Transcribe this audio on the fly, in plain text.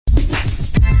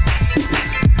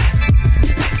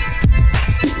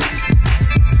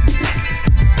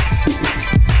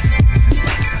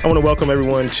want to welcome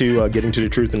everyone to Getting to the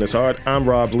Truth in This Art. I'm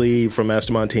Rob Lee from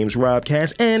Mastermind Team's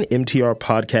Robcast and MTR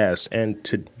Podcast. And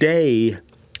today,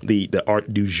 the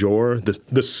art du jour,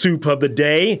 the soup of the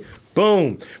day,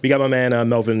 boom. We got my man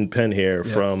Melvin Penn here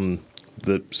from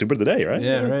the soup of the day, right?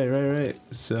 Yeah, right.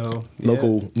 So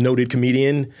local noted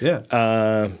comedian.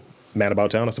 Yeah. Man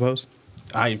about town, I suppose.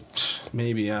 I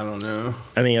don't know.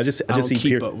 I mean, I just see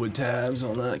keep up with tabs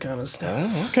on that kind of stuff.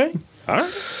 Oh, okay. All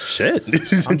right. Shit.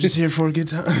 I'm just here for a good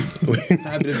time.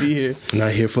 Happy to be here.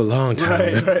 Not here for a long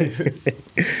time. Right.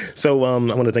 So I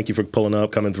want to thank you for pulling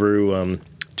up, coming through,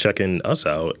 checking us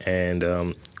out.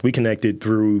 And we connected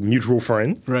through mutual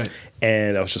friend. Right.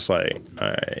 And I was just like, all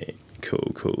right,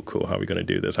 cool. How are we going to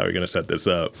do this? How are we going to set this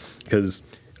up? Because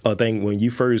I think when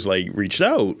you first reached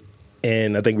out,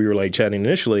 and I think we were chatting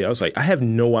initially, I was like, I have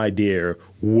no idea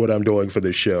what I'm doing for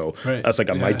this show. Right. I was like,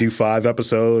 I might do 5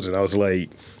 episodes. And I was like,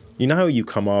 you know how you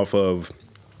come off of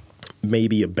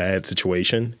maybe a bad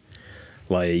situation?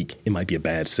 Like, it might be a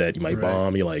bad set. You might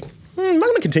bomb. You're like, I'm not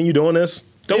going to continue doing this.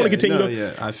 Don't want to continue.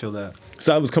 Yeah, I feel that.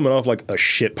 So I was coming off like a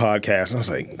shit podcast. And I was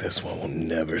like, this one will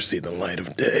never see the light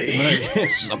of day.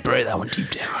 Right. I'll bury that one deep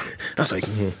down. I was like,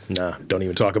 nah, don't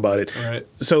even talk about it. Right.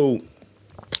 So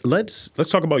let's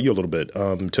talk about you a little bit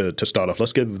to start off.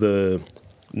 Let's give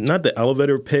not the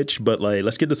elevator pitch, but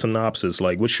let's get the synopsis.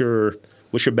 Like, what's your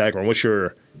background? What's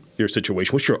your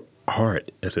situation? What's your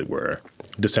art, as it were?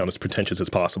 To sound as pretentious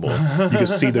as possible. You can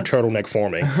see the turtleneck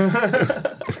forming.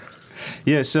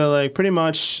 Yeah, so pretty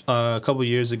much a couple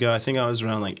years ago, I think I was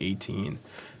around 18,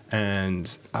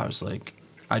 and I was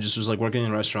I just was working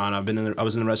in a restaurant. I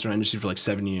was in the restaurant industry for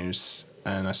 7 years,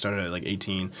 and I started at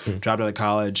 18. Dropped out of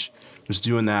college, was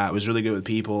doing that. Was really good with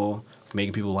people,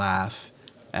 making people laugh,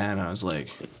 and I was like,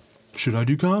 should I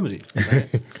do comedy? Right?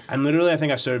 And literally, I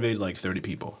think I surveyed 30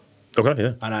 people. Okay,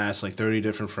 yeah. And I asked 30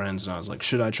 different friends, and I was like,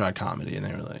 should I try comedy? And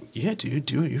they were like, yeah, dude,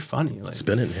 do it. You're funny.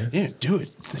 Spin it, man. Yeah, do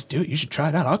it. You should try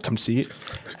it out. I'll come see it.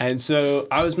 And so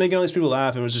I was making all these people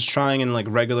laugh and was just trying in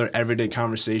regular everyday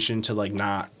conversation to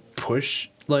not push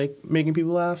making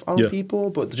people laugh on people,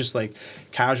 but just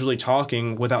casually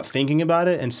talking without thinking about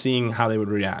it and seeing how they would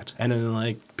react. And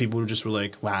then people just were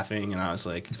laughing, and I was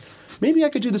like, maybe I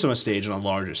could do this on a stage on a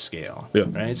larger scale. Yeah.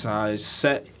 Right? So I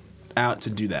set out to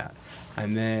do that.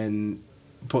 And then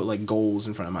put goals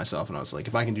in front of myself, and I was like,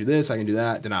 if I can do this, I can do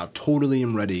that, then I totally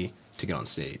am ready to get on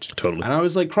stage. Totally. And I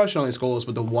was crushing all these goals,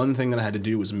 but the one thing that I had to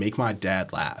do was make my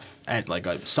dad laugh at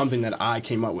something that I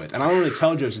came up with. And I don't really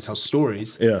tell jokes, I tell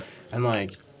stories. Yeah. And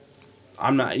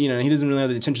I'm not, he doesn't really have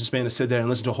the attention span to sit there and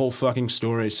listen to a whole fucking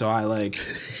story. So I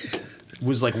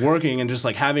was working and just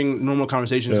having normal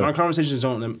conversations. And our conversations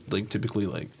don't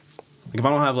typically if I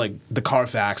don't have the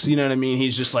Carfax, you know what I mean?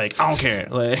 He's just I don't care.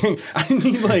 I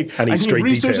need straight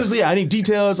resources. details. Yeah, I need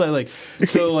details.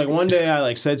 So one day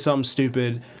I said something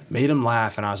stupid, made him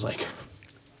laugh, and I was like,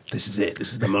 this is it.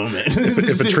 This is the moment.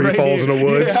 If a tree falls in the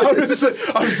woods. Yeah,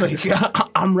 I was like,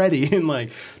 I'm ready.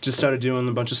 And just started doing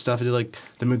a bunch of stuff. I did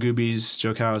the Magoobies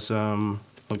Joke House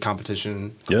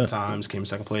competition a couple times, came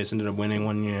second place, ended up winning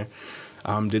one year.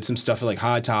 Did some stuff at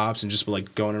High Tops and just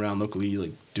going around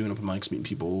locally, doing open mics, meeting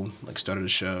people, started a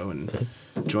show and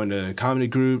joined a comedy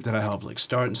group that I helped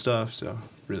start and stuff. So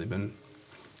really been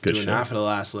doing that for the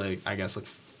last I guess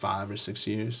 5 or 6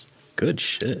 years. Good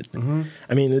shit. Mm-hmm.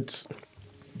 I mean, it's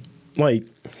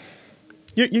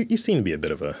you seem to be a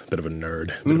bit of a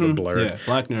nerd, a bit of a blur. Yeah,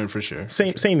 black nerd for sure.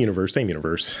 Same universe.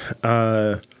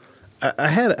 I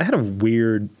had a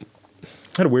weird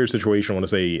situation, I want to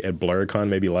say, at BlurCon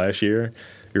maybe last year.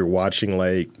 You're watching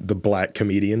the black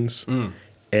comedians,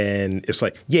 and it's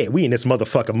we in this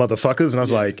motherfuckers, and I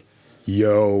was like,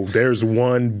 yo, there's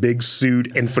one big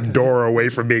suit and fedora away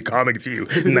from being comic view.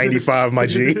 95, my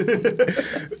G.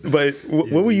 But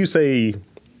what would you say?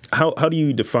 How do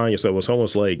you define yourself? It's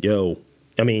almost yo,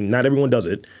 I mean, not everyone does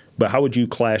it, but how would you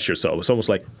class yourself? It's almost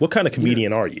what kind of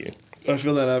comedian are you? I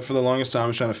feel that for the longest time I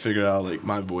was trying to figure out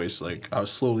my voice. I was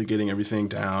slowly getting everything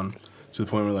down to the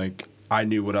point where I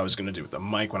knew what I was going to do with the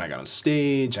mic when I got on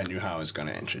stage. I knew how I was going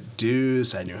to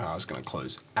introduce. I knew how I was going to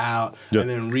close out. Yeah. And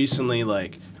then recently I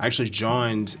actually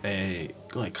joined a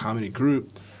comedy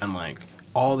group, and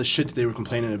all the shit that they were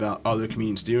complaining about other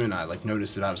comedians doing, I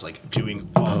noticed that I was doing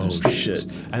all those things. Shit.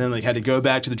 And then had to go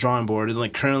back to the drawing board,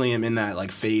 and currently I'm in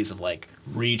that phase of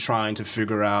retrying to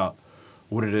figure out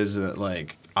what it is that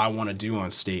I want to do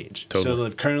on stage. Totally. So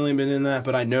I've currently been in that,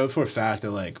 but I know for a fact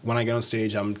that when I get on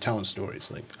stage, I'm telling stories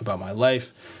about my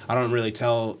life. I don't really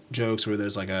tell jokes where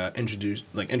there's a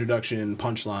introduction,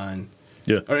 punchline,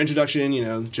 or introduction,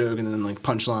 joke, and then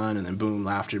punchline, and then boom,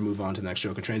 laughter, move on to the next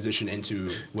joke, or transition into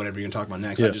whatever you're gonna talk about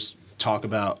next. I just talk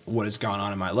about what has gone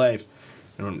on in my life,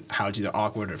 and how it's either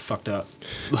awkward or fucked up.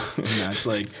 And that's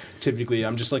like typically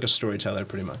I'm just like a storyteller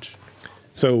pretty much.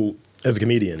 So as a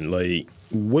comedian, like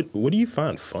what do you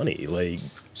find funny? Like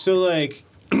so like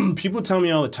people tell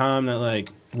me all the time that like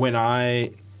when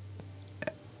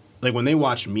they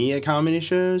watch me at comedy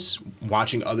shows,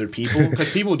 watching other people,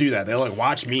 because people do that. They'll like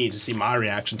watch me to see my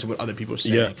reaction to what other people are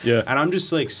saying. Yeah. And I'm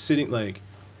just like sitting like,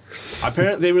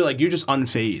 apparently they were like, you're just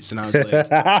unfazed. And I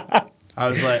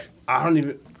was like, I don't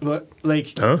even, what?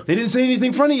 Like, Huh? They didn't say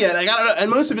anything funny yet. Like, I don't know. And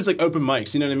most of it's like open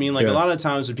mics, you know what I mean? Like Yeah. a lot of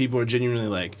times when people are genuinely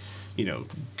like, you know,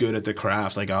 good at the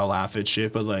craft, like I'll laugh at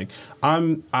shit, but like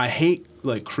I hate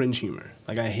like cringe humor.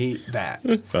 Like I hate that.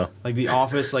 Well. Like The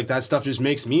Office, like that stuff just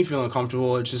makes me feel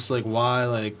uncomfortable. It's just like why,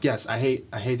 like yes, I hate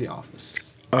The Office.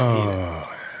 I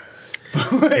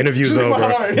hate it. Interview's Just over.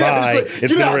 like, Bye. yeah,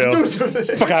 It's been real.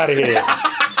 Fuck out of here.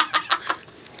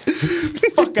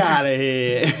 Fuck out of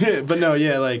here. But no,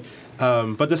 yeah, like,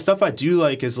 but the stuff I do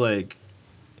like is like,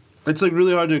 it's like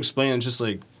really hard to explain. It's just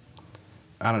like,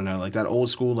 I don't know, like that old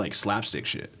school like slapstick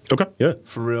shit. Okay. Yeah.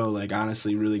 For real, like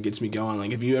honestly, really gets me going.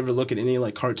 Like if you ever look at any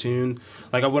like cartoon,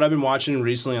 like what I've been watching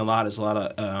recently a lot is a lot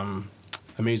of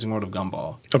Amazing World of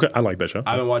Gumball. Okay. I like that show.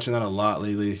 I've been watching that a lot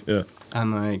lately. Yeah.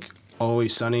 And like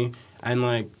Always Sunny, and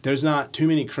like there's not too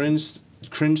many cringe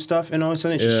stuff in Always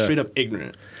Sunny. It's just straight up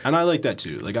ignorant, and I like that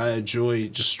too. Like I enjoy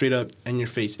just straight up in your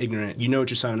face ignorant. You know what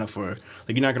you're signing up for.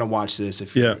 Like you're not gonna watch this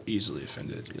if you're easily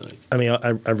offended. You're like, I mean,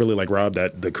 I really like Rob,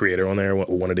 the creator on there,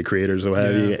 one of the creators, or what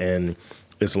have you, and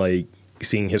it's like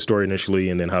seeing his story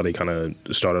initially and then how they kind of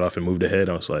started off and moved ahead.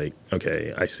 I was like,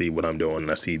 okay, I see what I'm doing.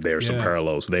 And I see there's some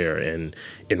parallels there in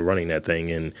running that thing,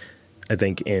 and I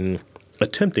think in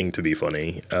attempting to be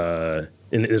funny.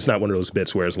 And it's not one of those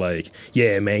bits where it's like,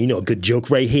 yeah, man, you know a good joke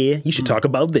right here? You should talk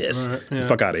about this. Right, yeah.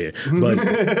 Fuck out of here.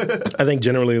 But I think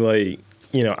generally, like,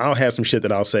 you know, I'll have some shit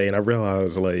that I'll say, and I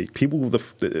realize, like, people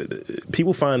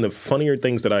find the funnier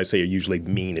things that I say are usually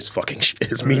mean as fucking shit.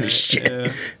 It's mean as shit.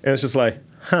 Yeah. And it's just like,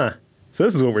 huh. So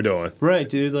this is what we're doing. right,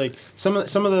 dude. Like some of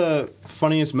the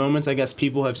funniest moments I guess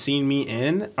people have seen me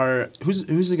in are who's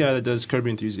the guy that does Curb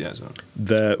Your Enthusiasm?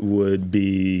 That would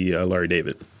be Larry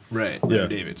David. Right, Larry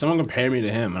David. Someone compared me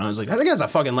to him, and I was like, that guy's a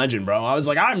fucking legend, bro. I was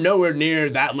like, I'm nowhere near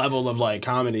that level of like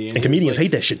comedy. And comedians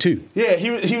hate that shit too. Yeah,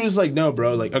 he was like, no,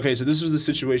 bro. Like, okay, so this was the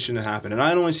situation that happened, and I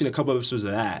had only seen a couple episodes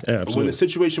of that. Yeah, but when the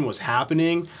situation was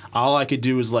happening, all I could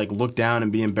do was like look down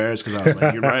and be embarrassed because I was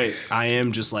like, you're right. I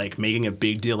am just like making a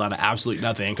big deal out of absolutely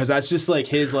nothing because that's just like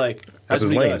his like that's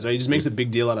what he does. Right? He just makes a big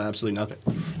deal out of absolutely nothing.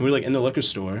 And we were like in the liquor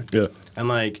store. Yeah. And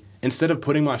like, instead of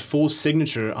putting my full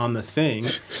signature on the thing,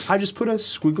 I just put a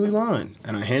squiggly line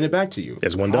and I hand it back to you.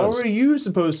 As one does. How are you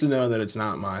supposed to know that it's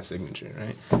not my signature,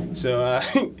 right? So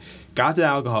I got the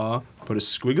alcohol, put a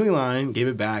squiggly line, gave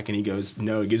it back, and he goes,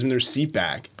 no, he gives me the receipt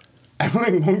back. I'm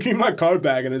like, won't give me my card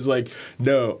back, and it's like,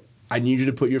 no, I need you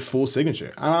to put your full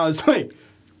signature. And I was like,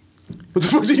 what the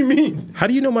fuck do you mean? How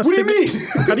do you know my signature? What do you mean?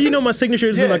 How do you know my signature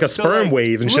isn't like a sperm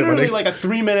wave and shit? Literally like a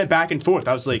 3-minute back and forth.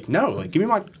 I was like, no, like give me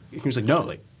my. He was like, no,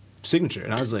 like signature.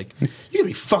 And I was like, you gotta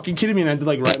be fucking kidding me. And I had to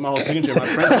like write my whole signature. My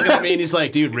friend's looking at me and he's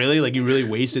like, dude, really? Like you really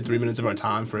wasted 3 minutes of our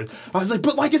time for it. I was like,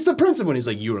 but like it's the principle. And he's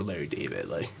like, you are Larry David.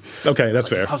 Like, okay, that's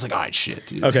fair. I was like, all right, shit,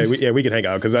 dude. Okay, we can hang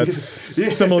out because that's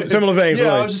similar things. Yeah,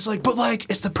 like, I was just like, but like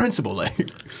it's the principle. Like,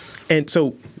 and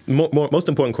so most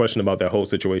important question about that whole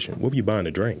situation: what were you buying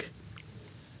to drink?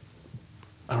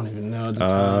 I don't even know at the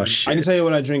time. Shit. I can tell you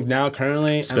what I drink now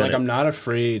currently, and like I'm not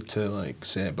afraid to like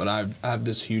say it, but I have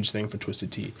this huge thing for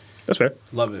twisted tea. That's fair.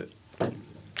 Love it.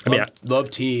 Love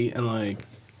tea and like,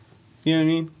 you know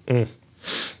what I mean?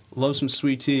 Love some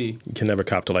sweet tea. You can never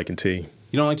cop to liking tea.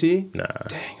 You don't like tea? Nah.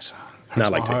 Dang, son. No, I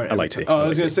like tea. I like tea. Oh, I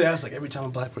was gonna say, I was like, every time a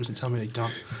black person tell me they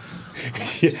don't.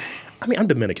 Yeah. I mean, I'm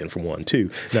Dominican for one too.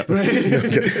 No.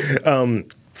 Okay.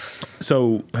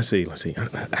 So let's see. Actually,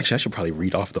 I should probably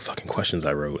read off the fucking questions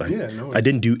I wrote. No. I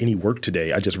didn't do any work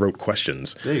today. I just wrote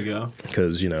questions. There you go.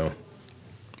 Because, you know,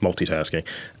 multitasking.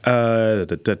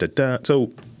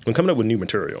 So when coming up with new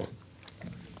material,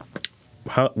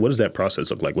 what does that process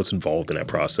look like? What's involved in that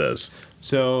process?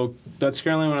 So that's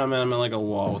currently when I'm at like a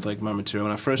wall with like my material.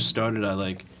 When I first started, I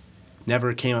like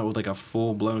never came up with like a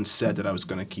full blown set that I was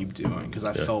gonna keep doing because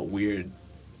I felt weird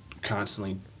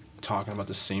constantly talking about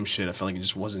the same shit. I felt like it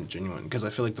just wasn't genuine because I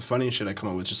feel like the funniest shit I come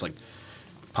up with just like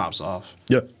pops off.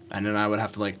 Yeah. And then I would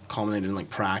have to like culminate and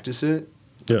like practice it.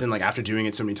 But then like after doing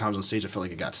it so many times on stage, I felt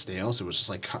like it got stale. So it was just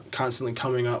like constantly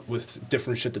coming up with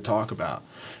different shit to talk about.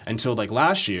 Until like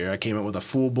last year, I came up with a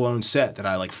full blown set that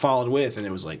I like followed with, and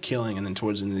it was like killing. And then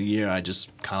towards the end of the year, I just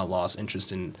kind of lost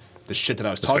interest in the shit that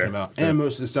I was talking about. And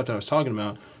most of the stuff that I was talking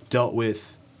about dealt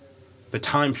with the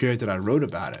time period that I wrote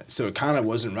about it. So it kind of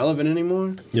wasn't relevant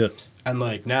anymore. Yeah. And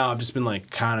like now I've just been like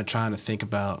kind of trying to think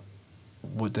about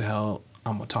what the hell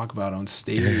I'm gonna talk about on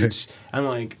stage. And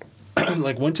like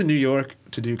like went to New York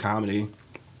to do comedy,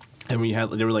 and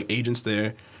there were like agents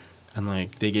there, and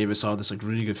like they gave us all this like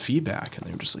really good feedback, and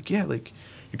they were just like, yeah, like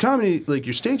your comedy, like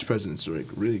your stage presence are like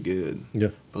really good. Yeah.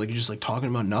 But like you're just like talking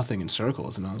about nothing in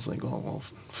circles, and I was like, oh well,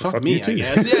 fuck Fuck me, you too. I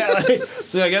guess. Yeah. Like,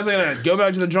 so I guess I gotta go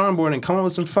back to the drawing board and come up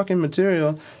with some fucking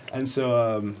material. And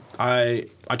so I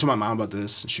told my mom about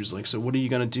this, and she was like, so what are you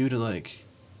gonna do to like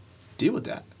deal with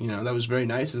that? You know, that was very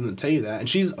nice of them to tell you that. And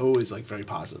she's always like very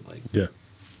positive, like Yeah.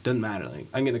 doesn't matter. Like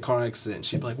I can get in a car accident, and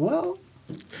she'd be like, well,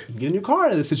 you can get a new car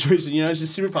in this situation. You know, she's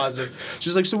super positive.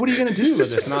 She's like, so what are you gonna do with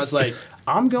this? And I was like,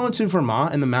 I'm going to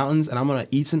Vermont in the mountains, and I'm gonna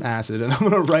eat some acid, and I'm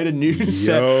gonna write a new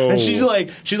set. And she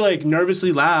like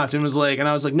nervously laughed and was like, and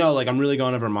I was like, no, like I'm really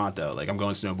going to Vermont though. Like I'm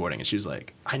going snowboarding. And she was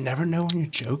like, I never know when you're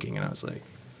joking. And I was like,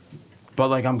 but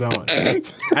like I'm going,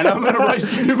 and I'm gonna write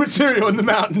some new material in the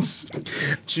mountains.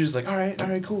 She was like, all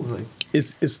right, cool. Like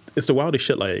It's the wildest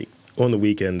shit. Like on the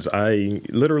weekends, I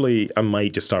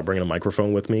might just start bringing a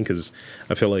microphone with me because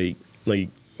I feel like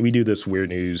we do this weird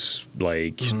news,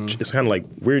 like it's kind of like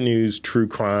weird news, true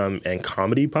crime, and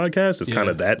comedy podcast. It's kind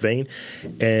of that vein,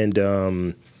 and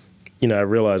you know, I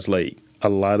realized like a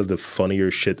lot of the funnier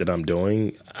shit that I'm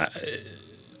doing,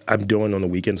 I'm doing on the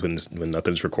weekends when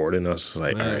nothing's recorded. And I was just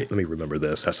like, all right, let me remember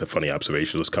this. That's a funny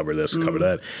observation. Let's cover this, cover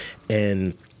that,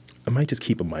 and I might just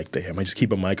keep a mic there. I might just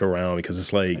keep a mic around because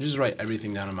it's like... I just write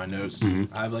everything down in my notes.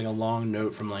 I have like a long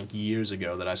note from like years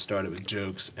ago that I started with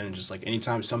jokes, and just like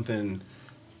anytime something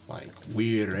like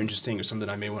weird or interesting or something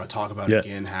I may want to talk about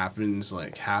again happens,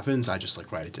 I just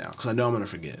like write it down because I know I'm going to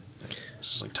forget.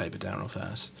 Just like type it down real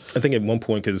fast. I think at one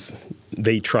point, because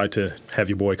they tried to have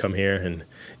your boy come here and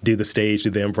do the stage, do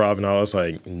the improv, and I was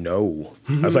like, no.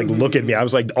 I was like, look at me. I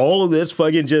was like, all of this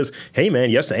fucking just, hey,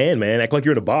 man, yes, and man, act like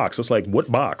you're in a box. It's like,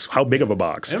 what box? How big of a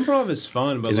box? Improv is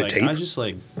fun, but Is it like tape? I just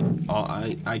like,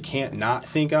 I can't not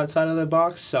think outside of the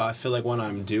box. So I feel like when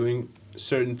I'm doing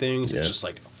certain things, it's just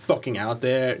like fucking out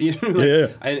there. You know,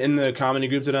 like, in the comedy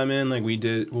group that I'm in, like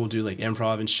we'll do like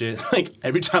improv and shit. Like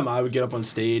every time I would get up on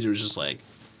stage, it was just like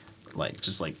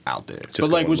out there. Just but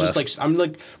like was left. just like I'm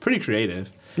like pretty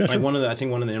creative. Yeah, like sure. I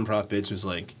think one of the improv bits was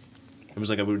like, it was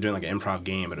like we were doing like an improv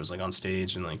game, but it was like on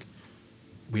stage, and like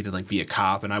we had to like be a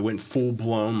cop, and I went full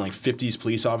blown like 50s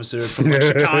police officer from like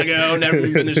Chicago, never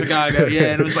even been to Chicago,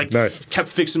 and it was like kept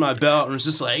fixing my belt, and it was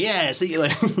just like see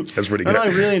like That's pretty good. I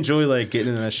really enjoy like getting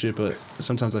into that shit, but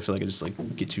sometimes I feel like I just like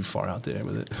get too far out there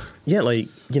with it. Yeah, like,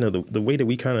 you know, the way that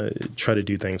we kind of try to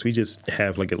do things, we just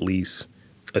have like at least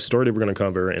a story that we're going to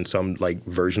cover and some like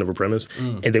version of a premise,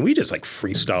 and then we just like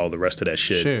freestyle the rest of that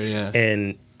shit. Sure, yeah.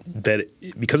 And that,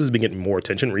 because it's been getting more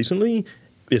attention recently,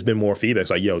 it's been more feedback. It's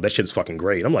like, yo, that shit's fucking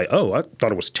great. I'm like, oh, I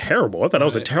thought it was terrible. I thought that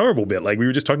was a terrible bit. Like, we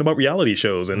were just talking about reality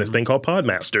shows and this thing called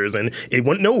Podmasters, and it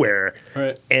went nowhere.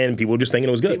 Right. And people were just thinking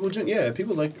it was good.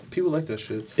 People like that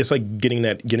shit. It's like getting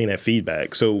that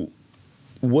feedback. So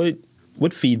what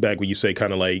feedback would you say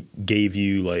kind of like gave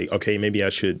you like, okay, maybe I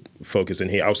should focus in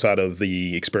here outside of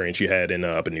the experience you had in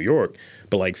up in New York,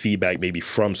 but like feedback maybe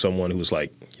from someone who was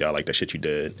like, yeah, I like that shit you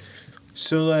did.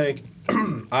 So like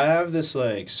I have this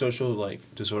like social like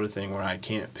disorder thing where I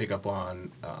can't pick up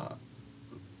on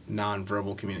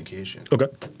nonverbal communication. Okay.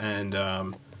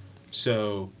 And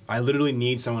so I literally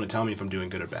need someone to tell me if I'm doing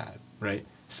good or bad, right?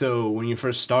 So when you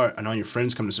first start and all your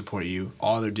friends come to support you,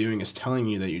 all they're doing is telling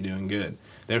you that you're doing good.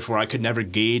 Therefore, I could never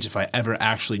gauge if I ever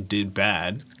actually did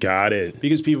bad. Got it.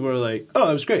 Because people were like, oh,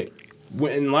 that was great.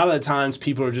 And a lot of the times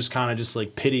people are just kind of just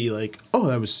like pity, like, oh,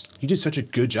 you did such a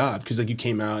good job because like you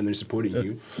came out and they're supporting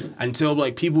you. Until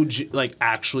like people like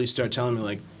actually start telling me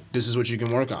like, this is what you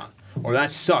can work on. Or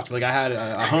that sucked. Like I had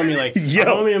a homie like, a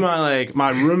homie in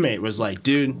my roommate was like,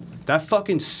 dude, that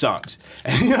fucking sucked.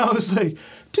 And I was like,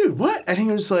 dude, what? And he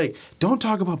was like, don't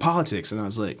talk about politics. And I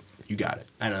was like, you got it.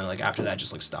 And then like after that,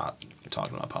 just like stop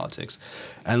talking about politics.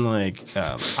 And like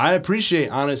I appreciate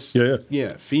honest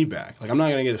feedback. Like I'm not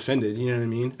gonna get offended, you know what I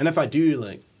mean? And if I do,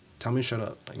 like tell me to shut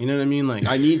up. Like, you know what I mean? Like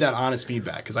I need that honest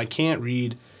feedback because I can't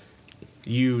read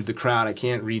you, the crowd. I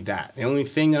can't read that. The only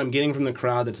thing that I'm getting from the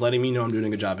crowd that's letting me know I'm doing a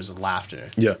good job is the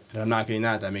laughter. Yeah. And I'm not getting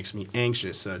that. That makes me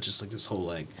anxious. So it's just like this whole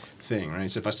like thing,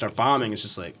 right? So if I start bombing, it's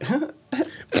just like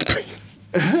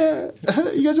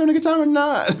you guys having a good time or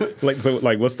not? Like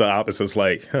what's the opposite? It's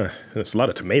like, there's a lot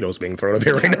of tomatoes being thrown up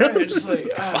here right now. Right, just like,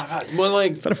 well,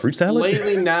 like, is that a fruit salad?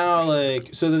 Lately now, like,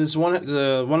 so this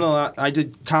I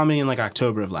did comedy in like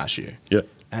October of last year. Yeah.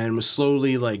 And was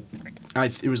slowly like,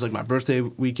 it was like my birthday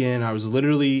weekend. I was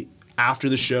literally after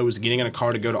the show was getting in a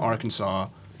car to go to Arkansas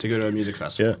to go to a music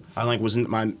festival. Yeah. I like wasn't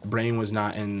my brain was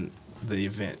not in the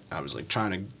event. I was like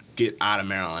trying to get out of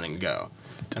Maryland and go.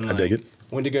 And like, I dig it.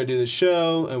 Went to go do the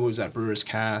show. It was at Brewer's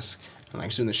Cask. And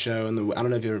like doing the show, and I don't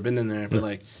know if you've ever been in there, but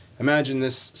like imagine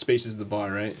this space is the bar,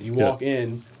 right? You walk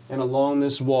in, and along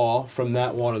this wall, from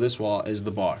that wall to this wall, is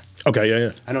the bar. Okay,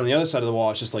 yeah. And on the other side of the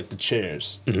wall, it's just like the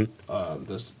chairs,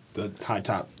 the high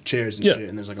top chairs and shit.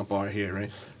 And there's like a bar here,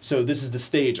 right? So this is the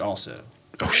stage also.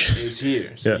 Oh shit. Is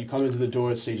here. So you come into the door,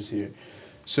 the stage is here.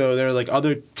 So there are like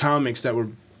other comics that were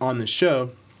on the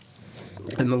show.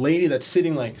 And the lady that's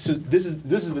sitting like, so this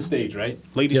is the stage, right?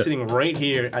 Lady sitting right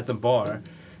here at the bar.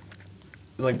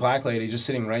 Like black lady just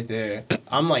sitting right there.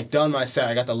 I'm like done my set.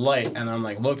 I got the light and I'm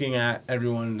like looking at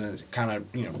everyone to kind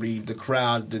of read the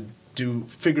crowd to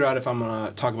figure out if I'm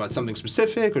gonna talk about something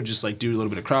specific or just like do a little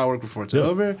bit of crowd work before it's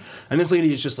over. And this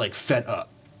lady is just like fed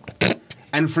up.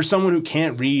 And for someone who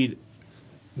can't read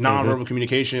nonverbal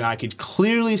communication, I could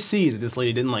clearly see that this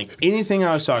lady didn't like anything I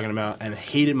was talking about and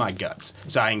hated my guts.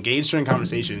 So I engaged her in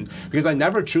conversation because I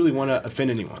never truly want to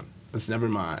offend anyone. It's never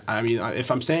mine. I mean, if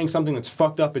I'm saying something that's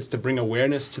fucked up, it's to bring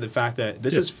awareness to the fact that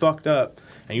this is fucked up,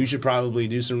 and you should probably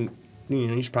do some,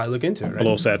 you should probably look into it, right? A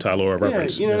little satire or a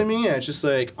reference. You know what I mean? Yeah, it's just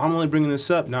like, I'm only bringing this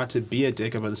up not to be a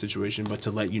dick about the situation, but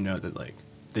to let you know that, like,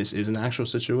 this is an actual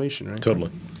situation, right?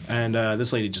 Totally. And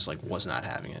this lady just, like, was not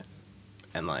having it.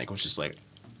 And, like, was just, like,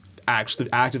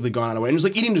 actively gone out of the way. And it was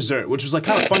like eating dessert, which was like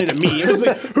kind of funny to me. It was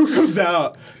like, who comes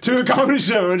out to a comedy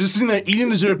show and just sitting there eating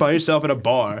dessert by yourself at a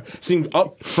bar, sitting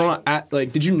up front at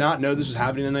like, did you not know this was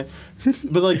happening tonight?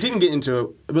 But like didn't get into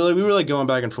it. But like we were like going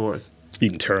back and forth.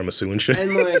 Eating tiramisu and shit.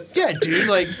 And like, yeah, dude,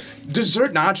 like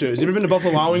dessert nachos. You ever been to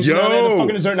Buffalo Wild Wings? Yo, They have the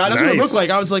fucking dessert nachos. That's what it looked like.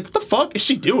 I was like, what the fuck is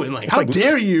she doing? Like, how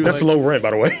dare you? That's like, low rent,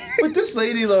 by the way. But this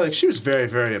lady, like, she was very,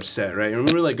 very upset, right? And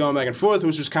we were like going back and forth,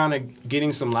 which was kind of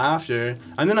getting some laughter.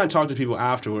 And then I talked to people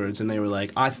afterwards, and they were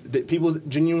like, people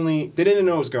genuinely, they didn't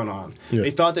know what was going on. Yeah. They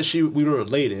thought that we were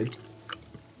related.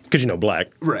 Because black.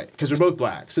 Right, because we're both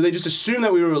black. So they just assumed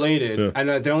that we were related, and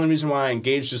that the only reason why I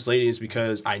engaged this lady is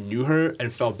because I knew her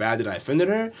and felt bad that I offended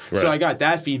her. Right. So I got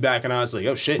that feedback, and I was like,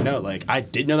 oh shit, no, like, I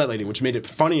did know that lady, which made it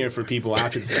funnier for people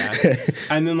after the fact.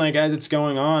 And then, like, as it's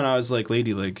going on, I was like,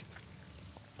 lady, like,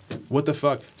 what the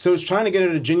fuck? So I was trying to get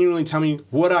her to genuinely tell me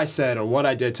what I said or what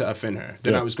I did to offend her.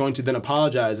 Then I was going to then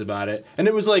apologize about it. And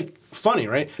it was, like, funny,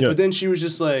 right? Yeah. But then she was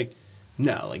just like,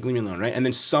 no, like, leave me alone, right? And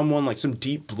then someone, like, some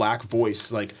deep black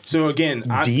voice, like, so again,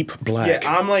 deep black.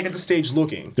 Yeah, I'm, like, at the stage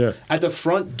looking. Yeah. At the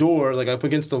front door, like, up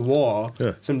against the wall,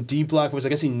 some deep black voice, I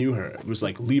guess he knew her. It was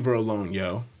like, leave her alone,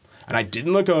 yo. And I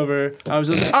didn't look over. I was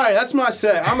just like, all right, that's my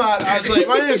set. I'm out. I was like,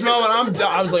 my name's Melvin. I'm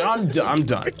done. I was like, I'm done. I'm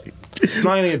not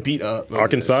gonna get beat up.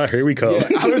 Arkansas, here we come. Yeah,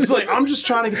 I was like, I'm just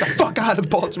trying to get the fuck out of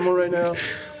Baltimore right now.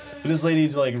 But this lady,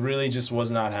 like, really just was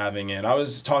not having it. I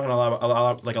was talking a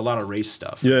lot of race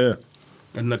stuff. Yeah.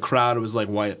 And the crowd was like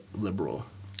white liberal.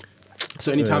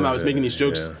 So anytime I was making these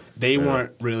jokes, they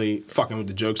weren't really fucking with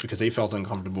the jokes because they felt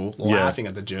uncomfortable laughing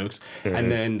at the jokes. Mm-hmm. And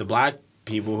then the black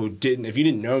people who didn't, if you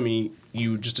didn't know me,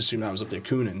 you just assumed I was up there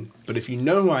cooning. But if you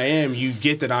know who I am, you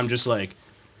get that I'm just like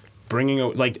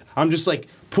I'm just like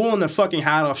pulling the fucking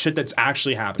hat off shit that's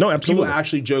actually happening. No, absolutely. People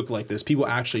actually joke like this. People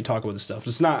actually talk about this stuff.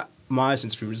 It's not my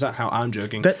sense of humor. It's not how I'm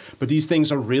joking. But these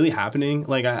things are really happening.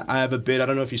 Like I have a bit, I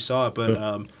don't know if you saw it,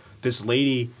 but this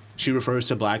lady, she refers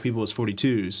to black people as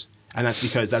 42s, and that's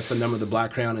because that's the number the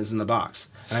black crayon is in the box.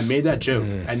 And I made that joke,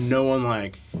 and no one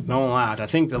laughed. I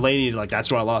think the lady, like,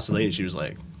 that's where I lost the lady. She was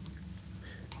like,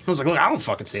 I was like, look, I don't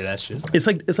fucking say that shit. It's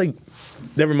like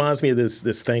that reminds me of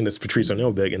this thing that's Patrice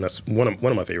O'Neal big, and that's one of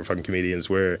my favorite fucking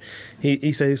comedians, where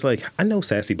he says, like, I know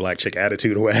sassy black chick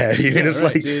attitude or what have you, and it's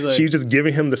right, like, dude, she's just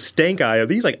giving him the stank eye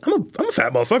of, he's like, I'm a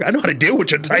fat motherfucker, I know how to deal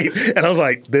with your type, and I was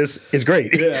like, this is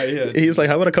great. Yeah. He's like,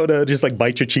 how about I go to just like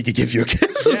bite your cheek and give you a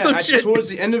kiss or some shit? Towards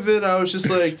the end of it, I was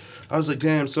like,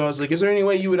 damn. So I was like, is there any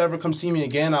way you would ever come see me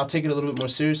again? I'll take it a little bit more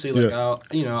seriously. Like,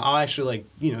 I'll actually,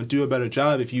 like, do a better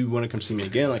job if you want to come see me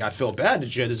again. Like, I feel bad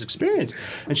that you had this experience.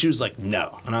 And she was like,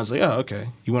 no. And I was like, oh, okay.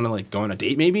 You want to, like, go on a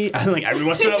date maybe? And, like,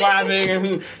 everyone started laughing.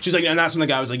 And she's like, and that's when the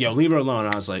guy was like, yo, leave her alone.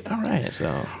 And I was like, all right.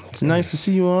 So it's nice to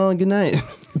see you all. Good night.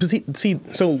 But see,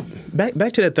 so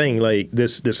back to that thing, like,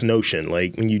 this notion,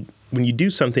 like, when you do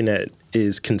something that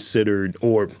is considered,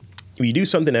 or when you do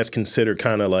something that's considered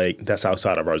kind of like, that's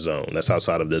outside of our zone, that's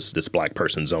outside of this black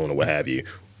person zone or what have you,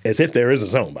 as if there is a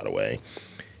zone, by the way,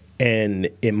 and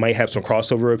it might have some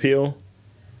crossover appeal,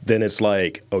 then it's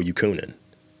like, oh, you cooning,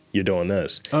 you're doing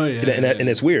this. Oh, yeah. And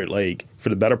it's weird, like, for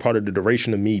the better part of the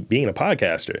duration of me being a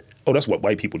podcaster, oh, that's what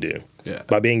white people do. Yeah.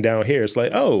 By being down here, it's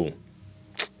like, oh,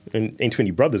 ain't too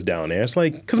many brothers down there. It's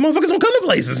like, because motherfuckers don't come to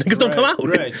places. Niggas don't come out.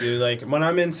 Right, dude. Like, when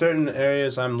I'm in certain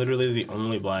areas, I'm literally the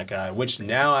only black guy, which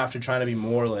now, after trying to be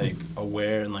more, like,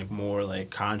 aware and, like, more, like,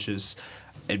 conscious,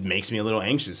 it makes me a little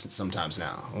anxious sometimes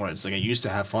now. Where it's like, I used to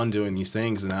have fun doing these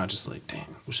things, and now it's just like,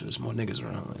 damn, wish there was more niggas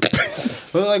around. Like,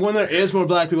 but, like, when there is more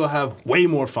black people, I have way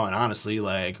more fun, honestly.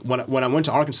 Like, when I went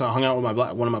to Arkansas, I hung out with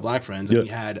one of my black friends, and we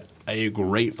had a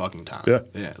great fucking time.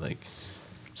 Yeah, like,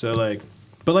 so, like,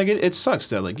 but, like, it sucks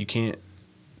that, like, you can't,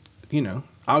 you know,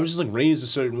 I was just, like, raised a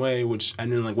certain way,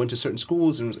 and then, like, went to certain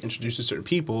schools and was introduced to certain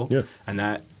people, and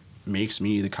that makes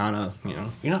me the kind of, you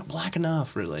know, you're not black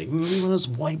enough, or, like, you're one of those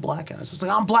white black guys. It's like,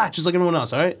 I'm black just like everyone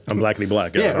else, all right? I'm blackly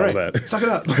black. Yeah, right. All that. Suck it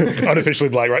up. Artificially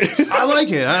black, right? I like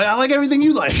it. I like everything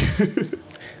you like.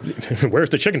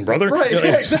 Where's the chicken, brother? Right,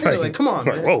 yeah, exactly. Like, come on,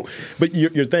 man. Whoa. But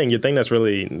your thing that's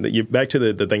really, back to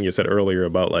the thing you said earlier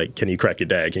about, like, can you crack your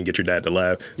dad? Can you get your dad to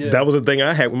laugh? Yeah. That was the thing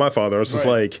I had with my father. I was just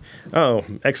like, oh,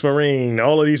 ex-Marine,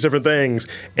 all of these different things.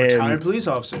 And retired police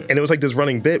officer. And it was like this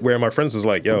running bit where my friends was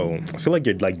like, yo, I feel like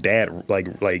your, like, dad,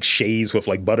 like shaves with,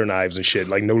 like, butter knives and shit,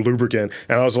 like, no lubricant.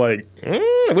 And I was like, I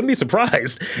wouldn't be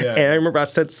surprised. Yeah. And I remember I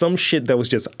said some shit that was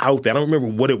just out there. I don't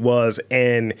remember what it was.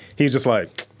 And he was just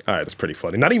like, all right, that's pretty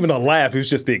funny. Not even a laugh. It was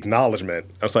just the acknowledgement.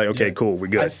 I was like, okay, cool, we're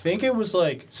good. I think it was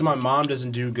like, so my mom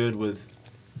doesn't do good with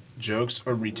jokes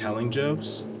or retelling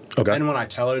jokes. Okay. And when I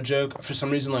tell her a joke, for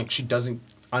some reason, like, she doesn't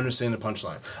understand the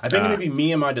punchline. I think maybe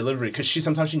me and my delivery, because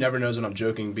sometimes she never knows when I'm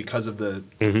joking because of the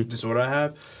disorder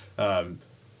I have.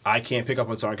 I can't pick up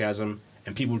on sarcasm,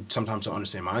 and people sometimes don't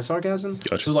understand my sarcasm.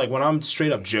 Gotcha. So, like, when I'm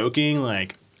straight up joking,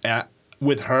 like,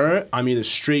 with her, I'm either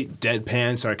straight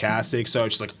deadpan sarcastic, so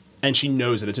it's just like, and she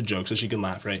knows that it's a joke, so she can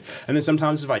laugh, right? And then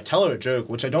sometimes if I tell her a joke,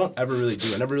 which I don't ever really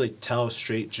do, I never really tell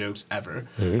straight jokes ever.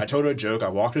 I told her a joke, I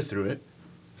walked her through it,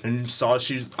 and saw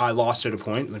I lost her at a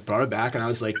point, like, brought her back, and I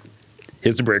was like,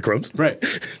 here's the breadcrumbs. Right.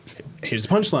 Here's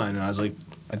the punchline. And I was like,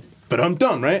 but I'm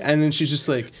done, right? And then she's just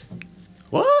like,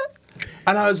 what?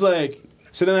 And I was like,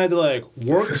 so then I had to, like,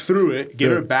 work through it, get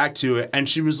her back to it, and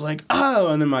she was like, oh.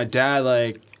 And then my dad,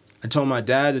 like, I told my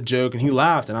dad a joke, and he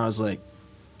laughed, and I was like,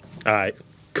 all right.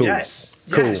 Cool. Yes.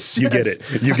 Cool. Yes. You get it.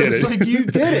 You get it. I was like, you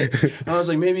get it. And I was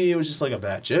like, maybe it was just like a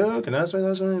bad joke, and that's why that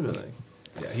was funny. But, like,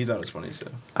 yeah, he thought it was funny. So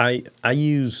I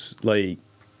use, like,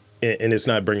 and it's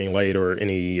not bringing light or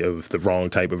any of the wrong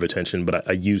type of attention, but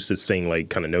I use this same, like,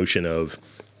 kind of notion of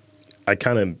I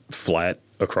kind of flat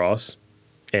across.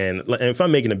 And if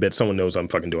I'm making a bit, someone knows I'm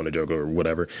fucking doing a joke or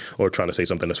whatever, or trying to say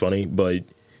something that's funny. But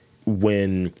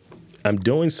when I'm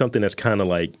doing something that's kind of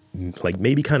like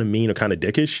maybe kind of mean or kind of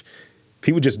dickish,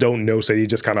 people just don't know, so they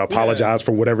just kind of apologize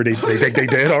for whatever they think they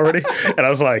did already. And I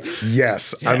was like,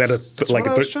 yes, I'm at a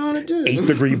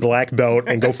 8th-degree black belt,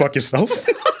 and go fuck yourself.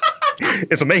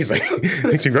 It's amazing.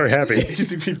 Makes me very happy.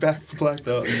 8th-degree black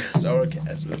belt and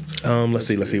sarcasm. Let's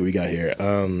see what we got here.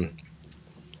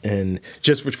 And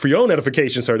just for your own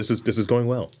edification, sir, this is going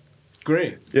well.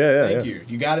 Great. Yeah. Thank you.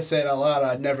 You got to say it out loud.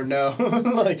 I'd never know.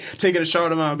 Like, taking a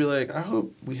shot of mine and be like, I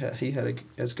hope he had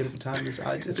as good of a time as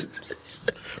I did.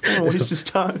 I don't waste his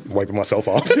time. Wiping myself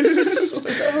off.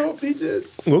 Like, I hope he did.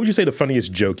 What would you say the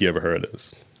funniest joke you ever heard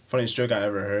is? Funniest joke I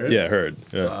ever heard? Yeah, heard.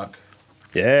 Yeah. Fuck.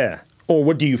 Yeah. Or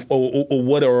what do you? Or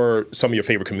what are some of your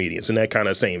favorite comedians in that kind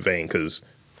of same vein? Because,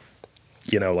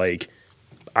 you know, like,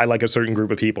 I like a certain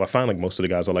group of people. I find like most of the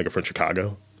guys I like are from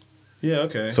Chicago. Yeah,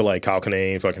 okay. So, like, Kyle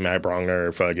Kinane, fucking Matt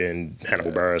Brongner, fucking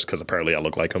Hannibal Buress, because apparently I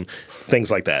look like him. Things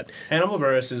like that. Hannibal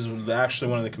Buress is actually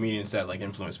one of the comedians that, like,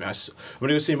 influenced me. When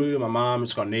I go see a movie with my mom,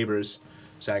 it's called Neighbors.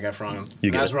 Zach Efron.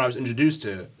 And that's where I was introduced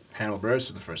to Hannibal Buress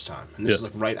for the first time. And this is,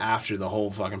 like, right after the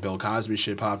whole fucking Bill Cosby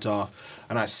shit popped off.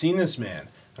 And I seen this man.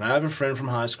 And I have a friend from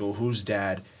high school whose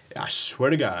dad, I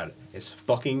swear to God, is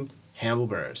fucking Hannibal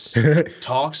Buress.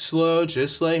 Talk slow,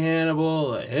 just like Hannibal.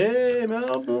 Like, hey,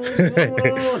 Melvin, what's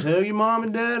going on? Tell your mom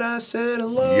and dad I said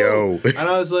hello. Yo. And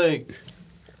I was like,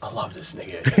 I love this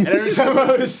nigga. And every time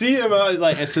I would see him, I was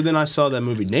like, and so then I saw that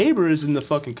movie Neighbors, and the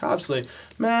fucking cops like,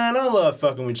 man, I love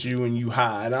fucking with you when you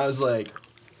high. And I was like,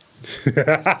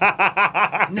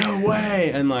 no way.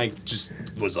 And, like, just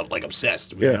was, like,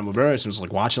 obsessed with Hannibal Buress and was,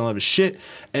 like, watching all of his shit.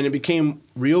 And it became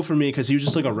real for me because he was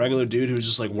just, like, a regular dude who was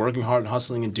just, like, working hard and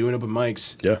hustling and doing open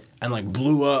mics. Yeah. And, like,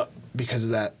 blew up because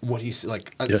of that, what he's,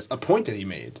 like, a point that he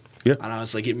made. Yeah. And I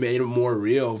was like, it made it more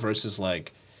real versus,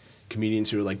 like,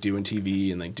 comedians who are, like, doing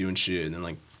TV and, like, doing shit and then,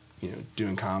 like, you know,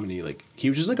 doing comedy. Like, he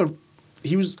was just, like, I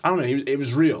don't know, it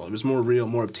was real. It was more real,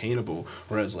 more obtainable.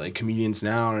 Whereas, like, comedians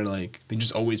now are, like, they've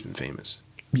just always been famous.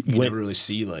 You never really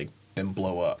see, like, them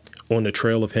blow up. on the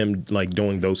trail of him like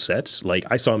doing those sets. Like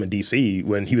I saw him in DC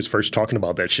when he was first talking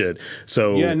about that shit.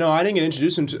 So yeah, no, I didn't get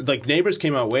introduced him to like Neighbors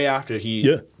came out way after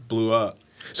he blew up.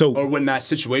 So or when that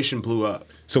situation blew up.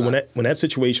 So when that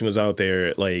situation was out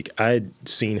there, like I'd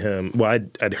seen him. Well,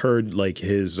 I'd heard like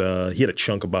his he had a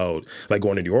chunk about like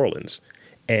going to New Orleans.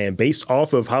 And based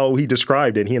off of how he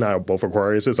described it, he and I are both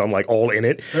Aquariuses, so I'm like all in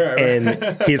it. Right. And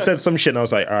he had said some shit, and I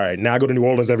was like, all right, now I go to New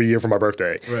Orleans every year for my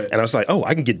birthday. Right. And I was like, oh,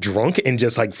 I can get drunk and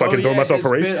just like fucking throw myself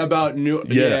parade. His bit about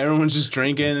everyone's just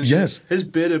drinking. And shit. His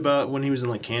bit about when he was in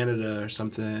like Canada or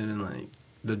something and like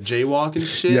the jaywalking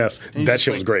shit. Yes, that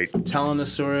shit was great. Telling a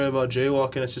story about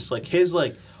jaywalking, it's just like his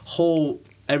like whole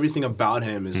everything about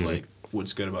him is like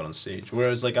what's good about on stage.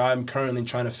 Whereas like I'm currently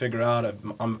trying to figure out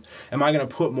am I going to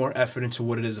put more effort into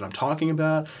what it is that I'm talking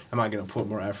about? Am I going to put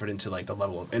more effort into like the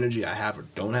level of energy I have or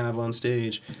don't have on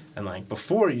stage? And like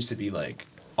before it used to be like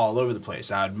all over the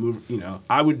place. I would move,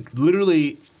 I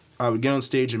would get on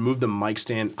stage and move the mic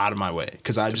stand out of my way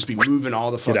because I'd just be moving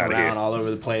all the fuck around all over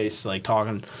the place, like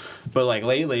talking. But like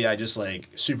lately I just like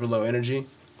super low energy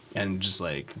and just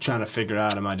like trying to figure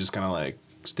out am I just going to like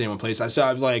stay in one place. So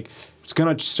I've like it's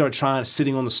gonna start trying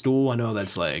sitting on the stool. I know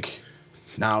that's like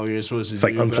now you're supposed to. It's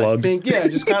like unplugged. But I think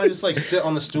just kind of just like sit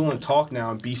on the stool and talk now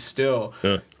and be still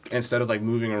instead of like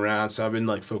moving around. So I've been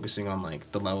like focusing on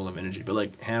like the level of energy. But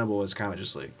like Hannibal is kind of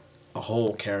just like a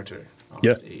whole character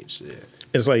on stage. Yeah,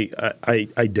 it's like I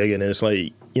dig it, and it's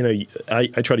like I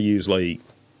try to use like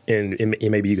and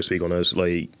maybe you can speak on this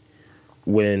like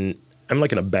when I'm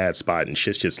like in a bad spot and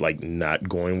shit's just like not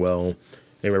going well.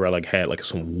 I remember I like had like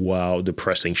some wild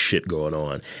depressing shit going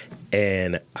on,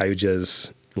 and I would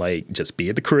just be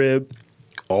at the crib,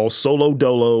 all solo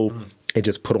dolo, and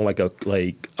just put on I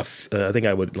think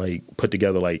I would like put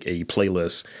together like a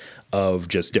playlist of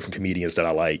just different comedians that I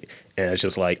like, and it's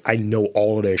just like I know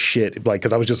all of their shit like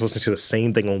because I was just listening to the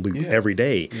same thing on loop every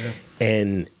day,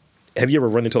 and. Have you ever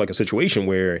run into like a situation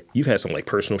where you've had some like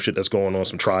personal shit that's going on,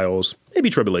 some trials, maybe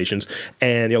tribulations,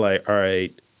 and you're like, all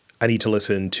right, I need to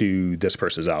listen to this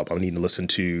person's album. I need to listen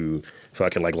to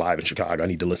fucking like Live in Chicago. I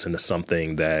need to listen to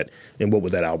something that, and what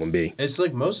would that album be? It's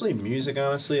like mostly music,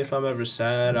 honestly. If I'm ever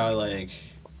sad, I'll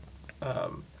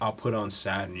put on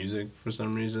sad music for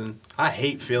some reason. I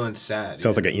hate feeling sad.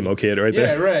 Sounds like an emo kid right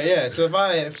there. Yeah, right, yeah. So if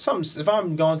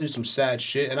I'm going through some sad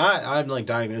shit, and I'm like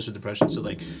diagnosed with depression, so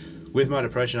like with my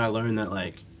depression, I learned that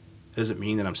like it doesn't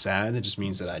mean that I'm sad. It just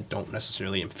means that I don't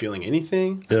necessarily am feeling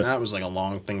anything. Yeah. And that was like a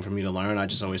long thing for me to learn. I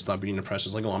just always thought being depressed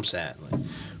was like, oh, I'm sad.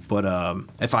 But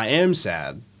if I am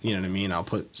sad, you know what I mean, I'll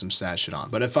put some sad shit on.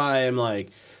 But if I am like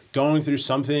going through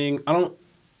something, I don't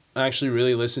actually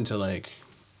really listen to like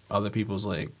other people's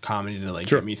like comedy to like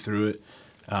get me through it.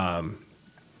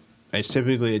 It's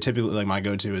typically like my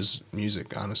go-to is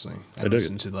music, honestly. I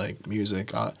listen to like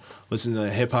music. I listen to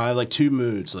hip hop. I have like two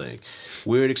moods, like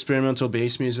weird experimental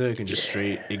bass music and just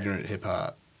straight ignorant hip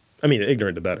hop. I mean,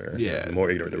 ignorant the better. Yeah. The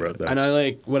more ignorant the better.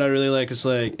 And what I really like is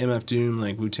like MF Doom,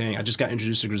 like Wu-Tang. I just got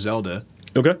introduced to Griselda.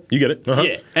 Okay, you get it.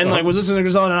 Yeah, and like was listening to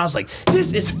Griselda, and I was like,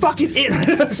 "This is fucking it."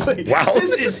 I was like, "Wow,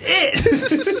 this is it."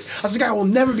 I was like, "I will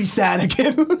never be sad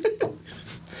again."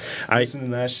 Listening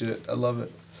to that shit, I love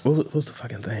it. What was the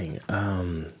fucking thing?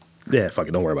 Yeah, fuck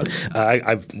it, don't worry about it.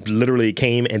 I've literally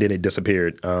came and then it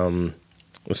disappeared.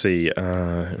 Let's see.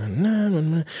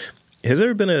 Has there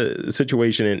ever been a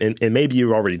situation, and maybe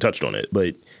you've already touched on it,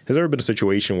 but has there ever been a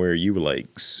situation where you were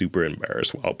like super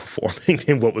embarrassed while performing?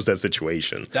 And what was that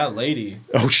situation? That lady.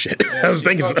 Oh shit! Yeah, I was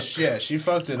thinking. Yeah, she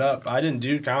fucked it up. I didn't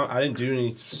do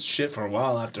any shit for a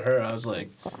while after her. I was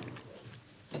like,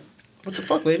 what the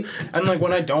fuck, lady? And like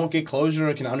when I don't get closure,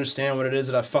 I can understand what it is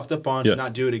that I fucked up on. To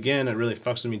not do it again, it really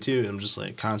fucks with me too. I'm just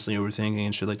like constantly overthinking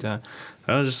and shit like that.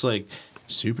 I was just like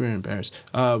super embarrassed.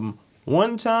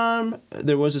 One time,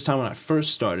 there was this time when I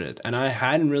first started, and I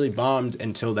hadn't really bombed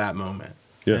until that moment.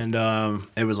 Yeah. And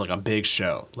it was like a big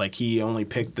show. Like he only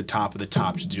picked the top of the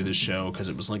top to do this show because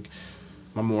it was like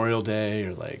Memorial Day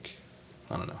or like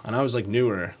I don't know. And I was like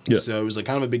newer, so it was like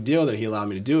kind of a big deal that he allowed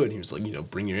me to do it. And he was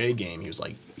like, bring your A game. He was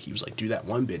like, do that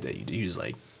one bit that you do. He was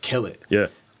like, kill it. Yeah.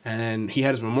 And he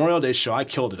had his Memorial Day show. I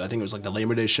killed it. I think it was like the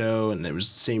Labor Day show, and it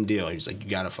was the same deal. He was like, you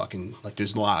gotta fucking like.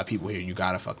 There's a lot of people here. You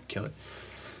gotta fucking kill it.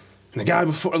 And the guy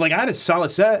before, like I had a solid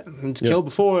set and to kill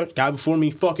before. Guy before me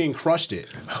fucking crushed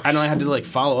it. And I had to like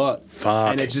follow up.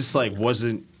 Fuck. And it just like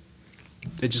wasn't.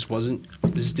 It just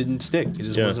didn't stick. It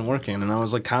just wasn't working. And I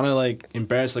was like kind of like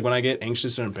embarrassed. Like when I get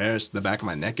anxious or embarrassed, the back of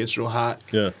my neck gets real hot.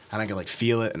 Yeah. And I could like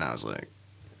feel it. And I was like,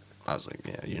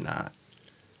 yeah, you're not.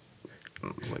 I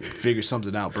was like, figure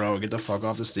something out, bro. Get the fuck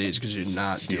off the stage because you're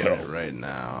not doing it right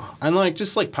now. And like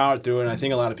just like powered through it. And I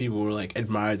think a lot of people were like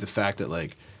admired the fact that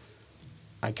like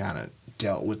I kind of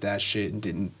dealt with that shit and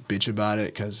didn't bitch about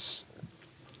it because,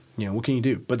 what can you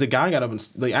do? But the guy got up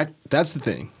and that's the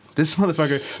thing. This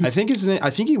motherfucker, I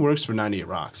think he works for 98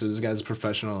 Rock. So this guy's a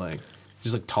professional,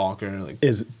 he's talker,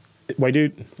 Is white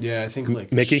dude? Yeah, I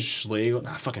think Mickey Schlegel.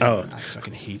 I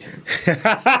fucking hate him.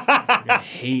 I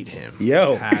hate him.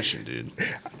 Yo, passion, dude.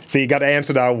 So you got the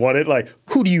answer that I wanted.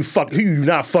 Who do you do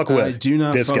not fuck with? I do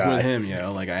not this fuck guy. with him,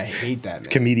 yo. I hate that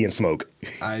man. Comedian smoke.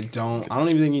 I don't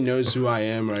even think he knows who I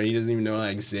am, or he doesn't even know I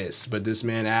exist. But this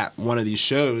man at one of these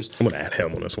shows, I'm gonna add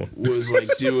him on this one. Was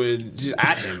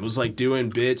doing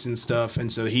bits and stuff, and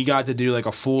so he got to do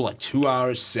a full 2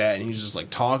 hour set, and he was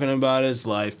just talking about his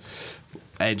life,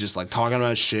 and just talking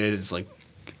about shit. It's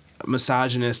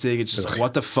misogynistic. It's just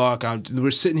what the fuck. We're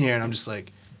sitting here, and I'm just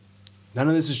none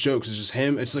of this is jokes. It's just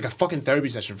him. It's a fucking therapy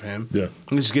session for him. Yeah.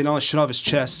 And just getting all this shit off his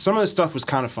chest. Some of the stuff was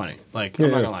kind of funny. I'm not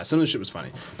gonna lie. Some of the shit was funny.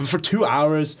 But for 2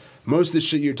 hours, most of the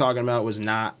shit you're talking about was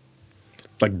not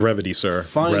brevity, sir.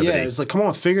 Funny. Brevity. Yeah. It's come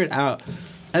on, figure it out.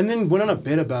 And then went on a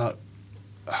bit about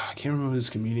I can't remember who this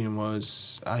comedian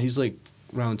was. He's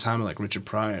around the time of Richard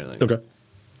Pryor. Okay.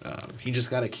 He just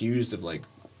got accused of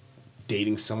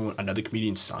dating another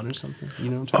comedian's son or something.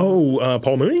 You know what I'm talking about?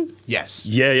 Paul Mooney? Yes.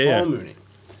 Yeah. Paul Mooney.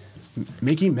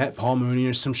 Mickey met Paul Mooney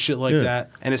or some shit like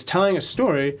that, and is telling a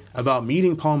story about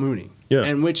meeting Paul Mooney. Yeah.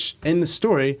 And which, in the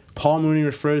story, Paul Mooney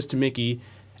refers to Mickey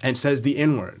and says the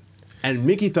N-word. And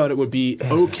Mickey thought it would be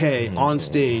okay on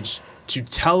stage to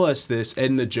tell us this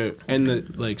in the joke, in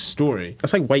the story.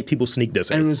 That's white people sneak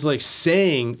dissing. And was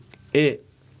saying it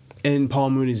in Paul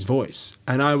Mooney's voice.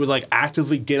 And I would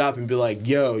actively get up and be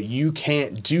yo, you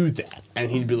can't do that. And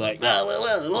he'd be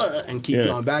and keep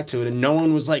going back to it. And no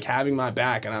one was having my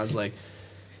back. And I was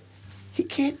he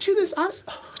can't do this. What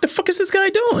the fuck is this guy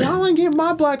doing? Y'all ain't getting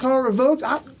my black card revoked.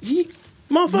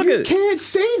 Motherfucker. You can't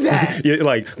say that. You're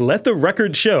let the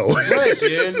record show. Right,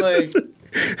 dude.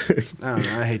 I don't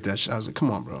know. I hate that shit. I was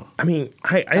come on, bro. I mean,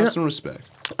 I have some respect.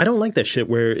 I don't like that shit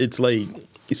where it's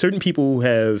certain people who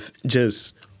have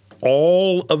just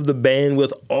all of the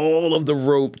bandwidth, all of the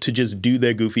rope to just do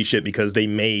their goofy shit because they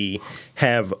may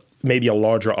have maybe a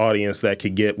larger audience that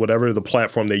could get whatever the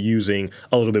platform they're using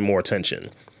a little bit more attention.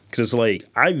 Because it's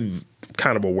I'm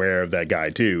kind of aware of that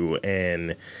guy too,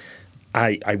 and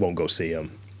I won't go see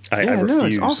him. I refuse. No,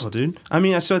 it's awful, dude. I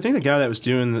mean, so I think the guy that was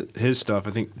doing his stuff, I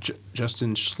think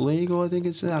Justin Schlegel, I think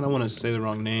it's I don't want to say the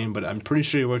wrong name, but I'm pretty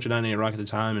sure he worked at 98 Rock at the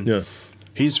time, and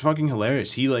he's fucking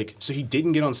hilarious. He so he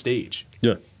didn't get on stage.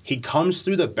 Yeah. He comes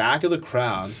through the back of the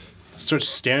crowd, starts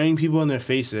staring people in their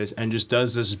faces, and just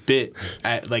does this bit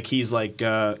at he's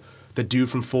the dude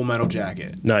from Full Metal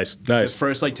Jacket. Nice. The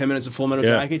first 10 minutes of Full Metal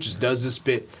Jacket, just does this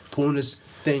bit, pulling his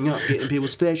thing up, getting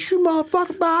people's face. You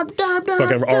motherfucker,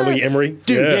 fucking Arlie Emery,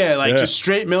 dude. Just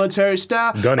straight military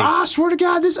style. Gunny. I swear to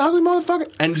God, this ugly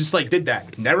motherfucker, and just did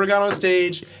that. Never got on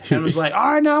stage, and was all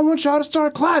right, now I want y'all to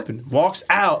start clapping. Walks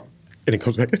out. And it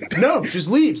comes back. No, just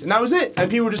leaves. And that was it. And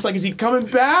people were just is he coming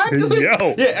back?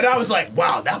 Yo. Yeah, and I was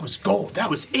wow, that was gold. That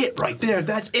was it right there.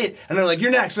 That's it. And they're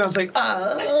you're next. And I was fuck,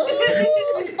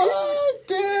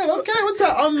 dude. Okay, what's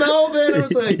up? I'm Melvin. I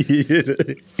was shut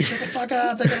the fuck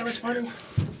up. That guy was funny.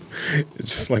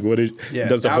 It's just what it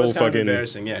does the that whole was kind fucking... of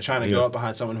embarrassing. Yeah, trying to go up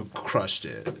behind someone who crushed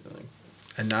it.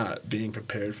 And not being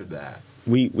prepared for that.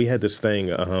 We had this thing,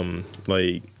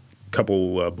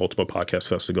 couple Baltimore podcast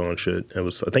fests ago and shit. I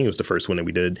think it was the first one that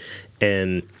we did,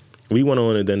 and we went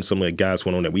on, and then some guys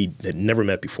went on that we had never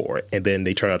met before, and then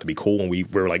they turned out to be cool, and we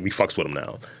were we fucks with them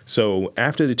now. So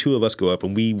after the two of us go up,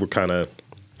 and we were kind of,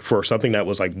 for something that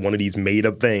was one of these made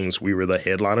up things, we were the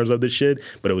headliners of this shit,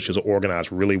 but it was just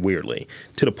organized really weirdly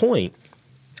to the point.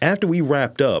 After we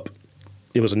wrapped up,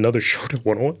 it was another show that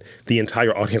went on. The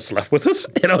entire audience left with us,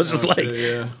 and I was just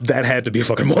that had to be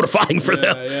fucking mortifying for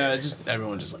them. Yeah,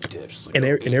 everyone just dips. And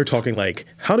they're talking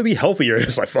how to be healthier.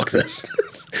 It's fuck this.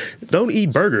 Don't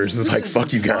eat burgers. It's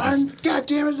fuck you guys. God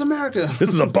damn it, it's America.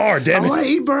 This is a bar, damn it. I want to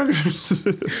eat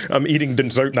burgers. I'm eating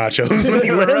dessert nachos.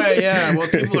 Anyway. Right, yeah. Well,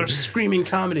 people are screaming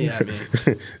comedy at me.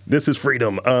 This is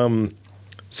freedom.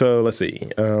 So let's see.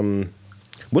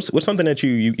 What's something that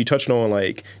you touched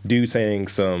on, dude saying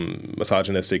some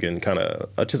misogynistic and kind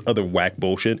of just other whack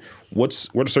bullshit? What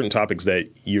are certain topics that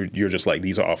you're just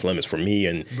these are off limits for me?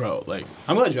 And bro,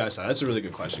 I'm glad you asked that. That's a really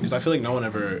good question because I feel no one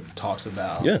ever talks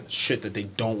about shit that they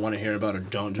don't want to hear about or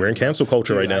don't. We're in cancel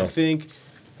culture right now. I think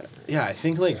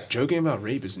joking about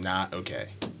rape is not okay.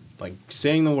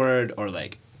 Saying the word or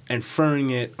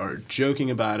inferring it or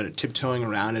joking about it or tiptoeing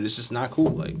around it is just not cool.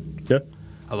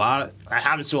 That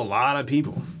happens to a lot of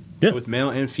people, with male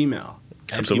and female.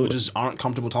 And Absolutely. people just aren't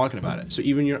comfortable talking about it. So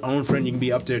even your own friend, you can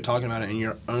be up there talking about it, and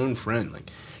your own friend, like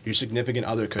your significant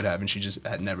other could have, and she just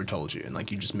had never told you, and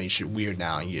like you just made shit weird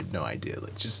now, and you had no idea.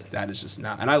 Like just that is just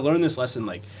not. And I learned this lesson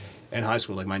like in high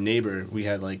school. Like my neighbor, we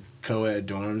had like co-ed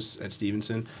dorms at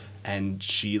Stevenson, and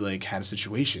she like had a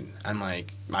situation, and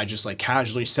like I just like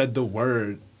casually said the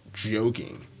word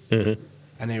joking, and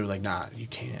they were like, "Nah, you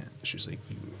can't." She was like,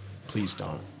 "Please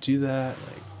don't do that,"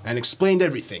 like, and explained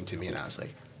everything to me, and I was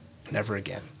like, never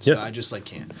again. So I just like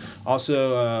can't.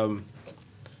 Also,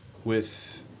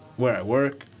 with where I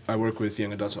work with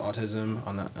young adults with autism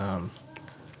on that,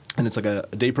 and it's like a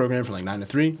day program from like 9 to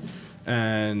 3,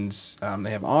 and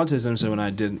they have autism. So when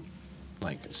I did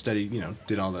like study,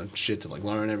 did all the shit to like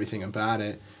learn everything about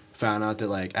it, found out that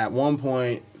like at one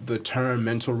point the term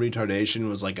mental retardation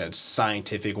was like a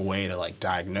scientific way to like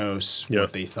diagnose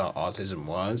what they thought autism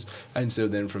was. And so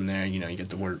then from there, you get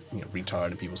the word retard,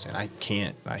 and people saying I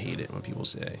hate it when people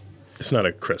say it's not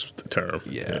a crisp term.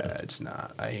 It's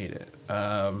not. I hate it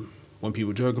when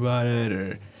people joke about it,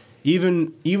 or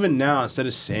even now, instead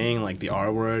of saying like the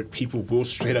R word, people will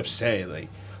straight up say like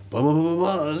blah blah blah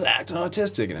blah blah is acting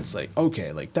autistic, and it's like,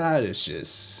 okay, like that is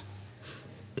just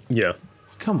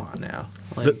come on now.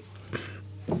 Like,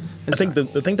 I think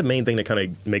the main thing that kind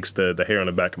of makes the hair on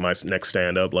the back of my neck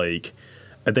stand up, like,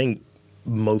 I think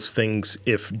most things,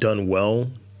 if done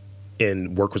well,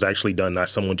 and work was actually done, not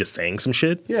someone just saying some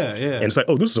shit. Yeah. And it's like,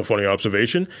 oh, this is a funny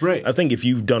observation. Right. I think if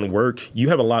you've done work, you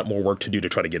have a lot more work to do to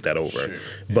try to get that over. Sure.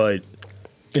 But,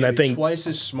 and I think twice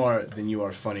as smart than you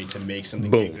are funny to make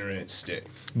something ignorant stick.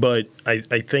 But I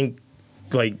think,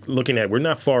 like, looking at, we're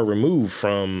not far removed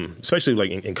from, especially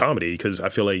like in comedy, because I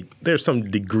feel like there's some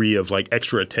degree of like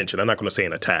extra attention. I'm not going to say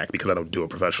an attack because I don't do it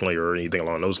professionally or anything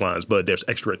along those lines, but there's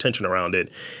extra attention around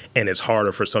it, and it's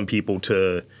harder for some people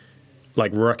to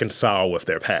like reconcile with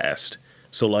their past.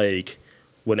 So like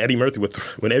when Eddie Murphy was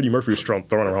throwing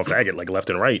around faggot like left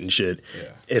and right and shit,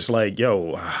 it's like,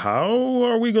 yo, how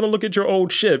are we gonna look at your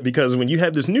old shit? Because when you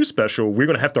have this new special, we're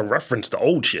gonna have to reference the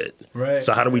old shit. Right.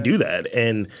 So how do we do that?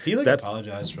 And he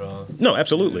apologized for all. No,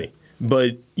 absolutely.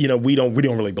 But we don't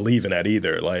really believe in that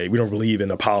either. Like, we don't believe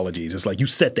in apologies. It's like, you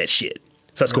said that shit,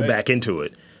 so let's go back into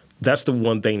it. That's the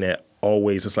one thing that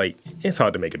always, it's like, it's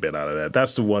hard to make a bit out of that.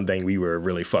 That's the one thing we were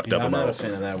really fucked up about. I'm not a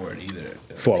fan of that word either.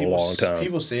 For a long time.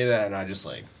 People say that, and I just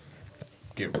like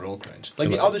get real cringe. Like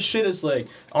the other shit is like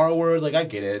R word. Like I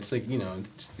get it. It's like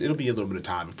it'll be a little bit of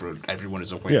time before everyone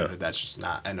is aware that that's just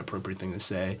not an appropriate thing to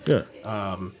say. Yeah.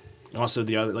 Also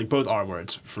the other, like, both R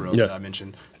words for real that I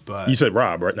mentioned. But you said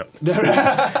Rob, right? No.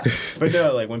 But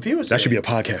no, like when people say that should be a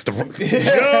podcast.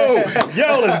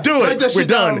 Yo, let's do it. We're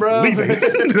done, bro. Leaving.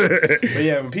 But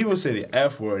yeah, when people say the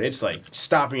F word, it's like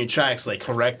stopping your tracks. Like,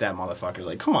 correct that motherfucker.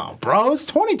 Like, come on, bro. It's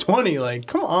 2020. Like,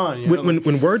 come on.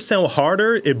 When words sound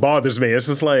harder, it bothers me. It's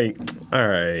just like, all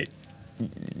right,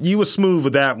 you were smooth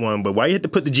with that one, but why you had to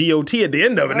put the GOT at the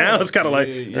end of it? Now it's kind of like,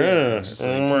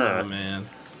 come on, man.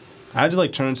 I had to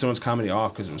like turn someone's comedy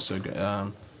off because it was so good.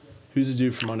 Who's the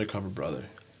dude from Undercover Brother?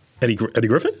 Eddie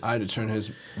Griffin? I had to turn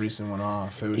his recent one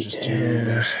off. It was just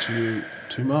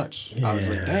too much. Yeah. I was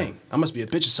like, dang, I must be a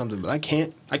bitch or something, but I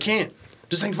can't.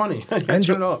 This ain't funny. I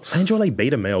enjoy like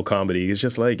beta male comedy. It's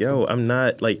just like, yo, I'm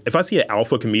not like, if I see an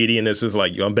alpha comedian that's just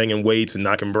like, yo, I'm banging weights and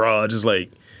knocking broads, just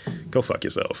like, go fuck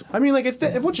yourself. I mean, like,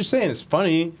 if what you're saying is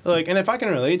funny, like, and if I can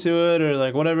relate to it or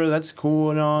like whatever, that's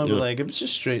cool and all. But like, if it's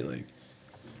just straight, like,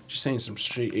 just saying some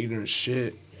straight ignorant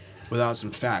shit without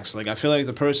some facts. Like, I feel like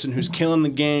the person who's killing the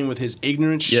game with his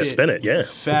ignorant shit, spin it, with the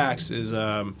facts is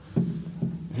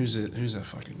who's that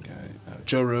fucking guy?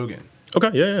 Joe Rogan.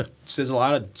 Okay, yeah. Says a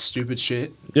lot of stupid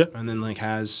shit. Yeah. And then like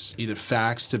has either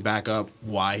facts to back up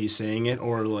why he's saying it,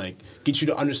 or like get you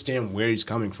to understand where he's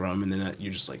coming from, and then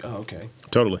you're just like, oh, okay.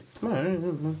 Totally. All right,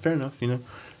 fair enough,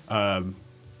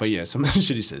 But yeah, some of the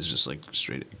shit he says is just like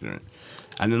straight ignorant.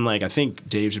 And then like I think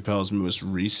Dave Chappelle's most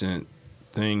recent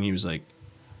thing, he was like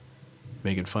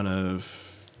making fun of.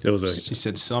 He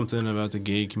said something about the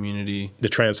gay community, the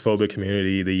transphobic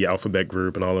community, the alphabet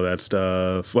group, and all of that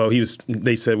stuff. Well,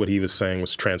 they said what he was saying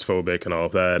was transphobic and all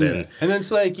of that, and then it's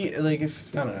like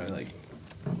if I don't know, like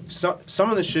some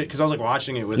of the shit, because I was like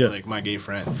watching it with like my gay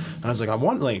friend, and I was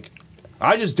like,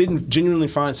 I just didn't genuinely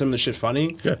find some of the shit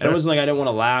funny, and it wasn't like I didn't want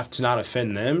to laugh to not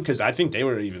offend them, because I think they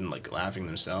were even like laughing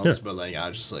themselves, but like I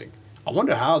was just like, I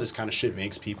wonder how this kind of shit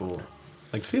makes people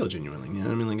like feel genuinely, you know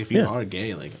what I mean? Like if you are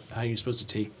gay, like how are you supposed to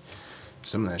take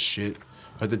some of that shit?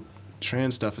 But the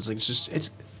trans stuff is like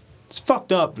it's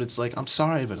fucked up, but it's like, I'm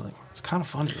sorry, but like it's kind of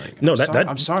funny. Like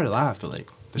I'm sorry to laugh, but like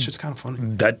That shit's kind of funny.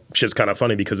 That shit's kind of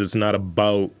funny because it's not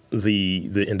about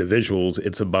the individuals.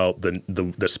 It's about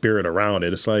the spirit around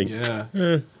it. It's like, yeah.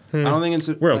 I don't think it's...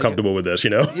 we're uncomfortable with this, you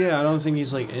know? Yeah, I don't think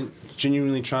he's, like,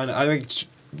 genuinely trying to... I think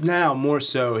now, more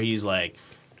so, he's, like...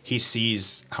 He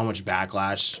sees how much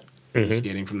backlash he's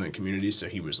getting from the community, so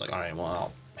he was like, all right,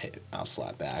 well, I'll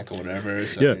slap back or whatever.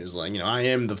 So he was like, I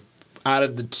am out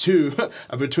of the two,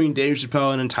 between Dave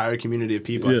Chappelle and an entire community of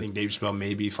people, I think Dave Chappelle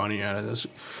may be funnier out of this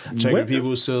checking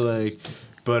people. So, like...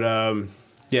 But,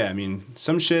 yeah, I mean,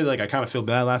 some shit, like, I kind of feel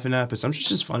bad laughing at, but some shit's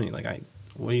just funny. Like,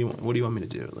 what do you want me to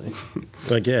do?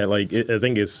 Like, I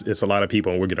think it's a lot of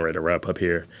people, and we're getting ready to wrap up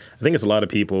here. I think it's a lot of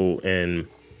people, and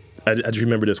I just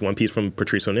remember this one piece from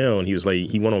Patrice O'Neal, and he was like,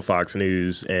 he went on Fox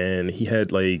News, and he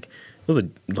had like, it was a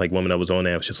like woman that was on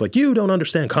there. It was just like, you don't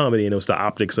understand comedy, and it was the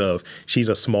optics of she's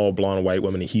a small blonde white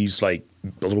woman, and he's like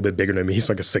a little bit bigger than me. He's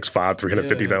like a 6'5",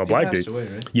 350-pound black dude. Away,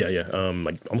 right? Yeah,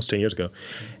 like almost 10 years ago,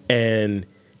 and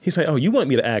he's like, oh, you want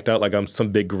me to act out like I'm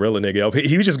some big gorilla nigga?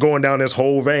 He was just going down this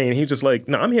whole vein. He was just like,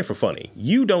 no, I'm here for funny.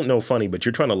 You don't know funny, but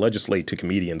you're trying to legislate to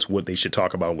comedians what they should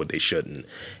talk about and what they shouldn't.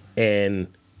 And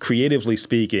creatively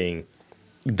speaking,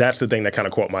 that's the thing that kind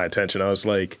of caught my attention. I was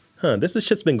like, this has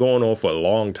just been going on for a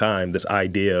long time, this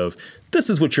idea of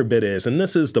this is what your bit is, and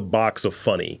this is the box of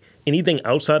funny. Anything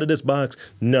outside of this box,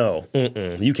 no,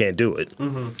 you can't do it.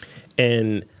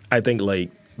 And I think,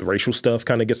 like, the racial stuff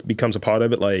kind of becomes a part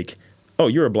of it, like, oh,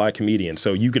 you're a black comedian,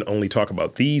 so you can only talk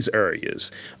about these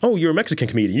areas. Oh, you're a Mexican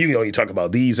comedian, you can only talk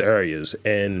about these areas.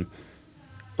 And,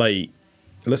 like,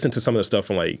 listen to some of the stuff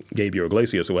from, like, Gabriel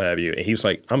Iglesias or what have you, and he was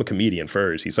like, I'm a comedian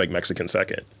first. He's like Mexican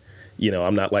second.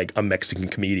 I'm not like a Mexican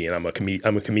comedian. I'm a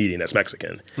comedian that's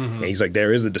Mexican. And he's like,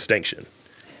 there is a distinction.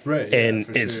 Right. And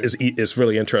it's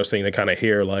really interesting to kind of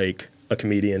hear, like, a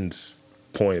comedian's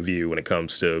point of view when it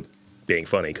comes to being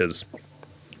funny, because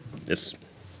it's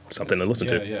something to listen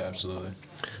to. Yeah, absolutely.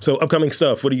 So upcoming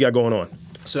stuff, what do you got going on?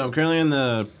 So I'm currently in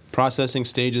the processing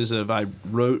stages of, I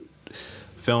wrote,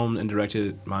 filmed, and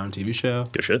directed my own TV show.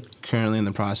 Good shit. Currently in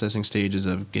the processing stages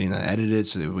of getting that edited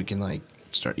so that we can, like,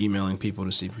 start emailing people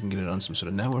to see if we can get it on some sort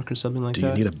of network or something like that. Do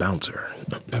you need a bouncer?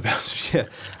 A bouncer, yeah.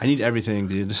 I need everything,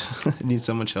 dude. I need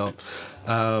so much help.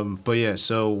 But yeah,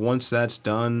 so once that's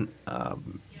done,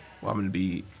 I'm going to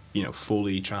be,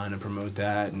 fully trying to promote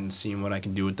that and seeing what I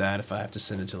can do with that. If I have to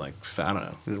send it to, like, I don't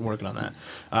know, we're working on that.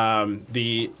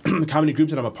 The comedy group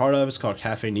that I'm a part of is called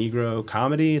Cafe Negro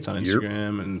Comedy. It's on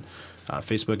Instagram and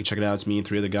Facebook. You can check it out. It's me and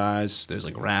 3 other guys. There's,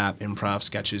 like, rap, improv,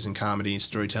 sketches, and comedy,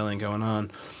 storytelling going on.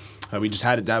 We just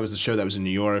had it. That was the show that was in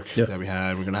New York that we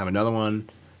had. We're going to have another one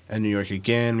in New York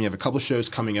again. We have a couple shows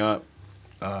coming up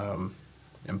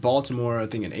in Baltimore, I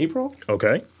think, in April.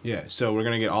 Okay. Yeah. So we're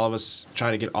going to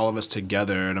try to get all of us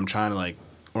together. And I'm trying to, like,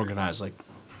 organize, like,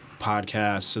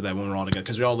 podcasts so that when we're all together,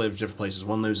 because we all live different places.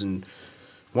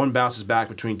 One bounces back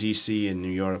between D.C. and New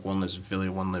York. One lives in Philly.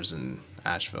 One lives in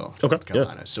Asheville, North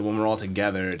Carolina. Yeah. So when we're all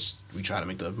together, we try to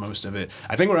make the most of it.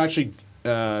 I think we're actually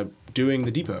doing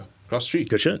the Depot. Across the street.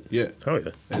 Good shit. Yeah. Oh,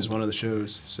 yeah. As one of the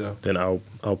shows. So then I'll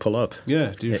pull up.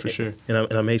 Yeah, dude, for sure. And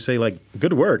I may say, like,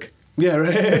 good work. Yeah,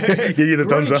 right. Give you the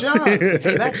thumbs up. Job.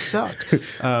 Hey, that sucked.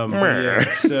 Yeah,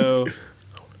 so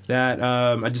that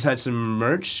I just had some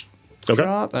merch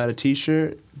drop. I had a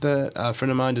T-shirt that a friend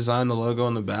of mine designed the logo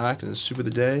on the back, and it's Soup of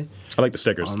the Day. I like the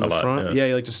stickers a lot. Front. Yeah,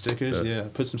 you like the stickers? Yeah.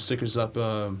 Put some stickers up.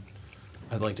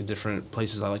 I'd like the different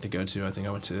places I like to go to. I think I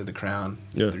went to the Crown,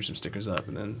 threw some stickers up,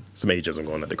 and then... Some ages I'm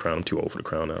going to the Crown. I'm too old for the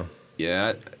Crown now.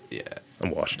 Yeah.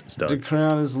 I'm washed. It's done. The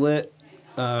Crown is lit.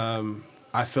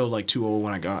 I felt like too old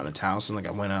when I got into Towson. Like,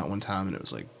 I went out one time, and it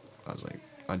was like... I was like,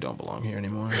 I don't belong here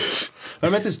anymore. I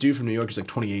met this dude from New York. He's like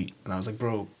 28, and I was like,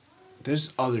 bro...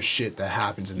 There's other shit that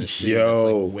happens in this city that's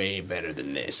like way better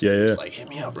than this. And he was like, hit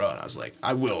me up, bro. And I was like,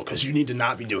 I will, because you need to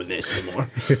not be doing this anymore.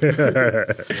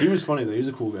 He was funny, though. He was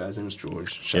a cool guy. His name was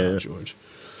George. Shout out, George.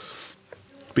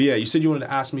 But yeah, you said you wanted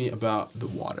to ask me about the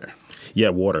water. Yeah,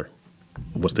 water.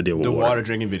 What's the deal with the water? The water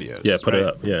drinking videos. Yeah, put it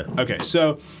up. Yeah. Okay,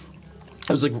 so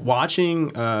I was like watching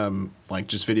like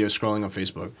just videos scrolling on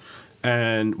Facebook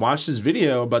and watched this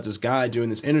video about this guy doing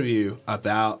this interview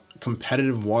about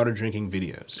competitive water drinking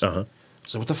videos.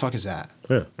 So what the fuck is that?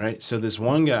 Yeah. Right? So this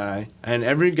one guy, and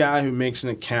every guy who makes an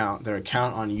account, their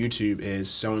account on YouTube is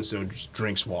so-and-so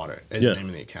drinks water is the name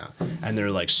of the account. And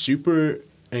they're like super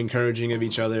encouraging of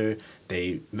each other.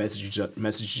 They message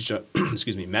each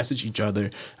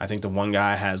other. I think the one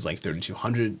guy has like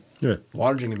 3,200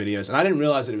 water drinking videos. And I didn't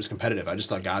realize that it was competitive. I just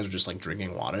thought guys were just like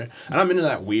drinking water. And I'm into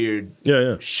that weird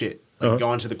shit. Like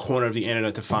going to the corner of the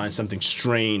internet to find something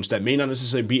strange that may not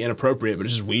necessarily be inappropriate, but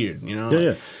it's just weird, you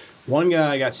know? One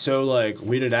guy got so like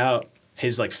weirded out.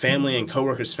 his like family and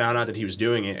coworkers found out that he was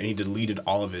doing it, and he deleted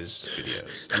all of his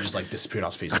videos and just like disappeared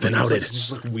off Facebook. I've been It's outed. like,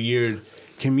 just like weird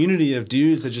community of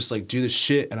dudes that just like do this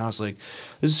shit, and I was like,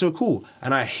 this is so cool.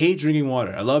 And I hate drinking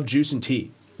water. I love juice and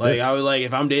tea. Like I would like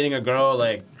if I'm dating a girl,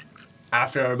 like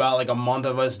after about like a month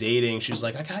of us dating, she's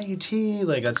like, I got you tea.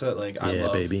 Like that's what like I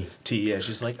love baby. tea. Yeah,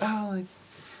 she's like, oh, like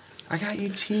I got you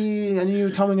tea. I knew you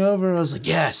were coming over. I was like,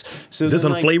 yes. So Is this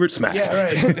then, unflavored smack? Yeah,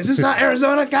 right. Is this not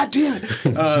Arizona? God damn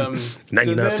it. 99 cent,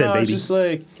 I was baby. just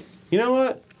like, you know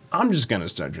what? I'm just gonna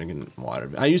start drinking water.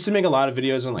 I used to make a lot of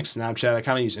videos on like Snapchat. I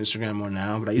kind of use Instagram more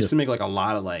now, but I used to make like a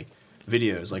lot of like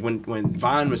videos. Like when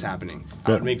Vine was happening,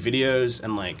 I would make videos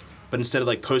and like, but instead of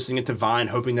like posting it to Vine,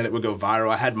 hoping that it would go viral,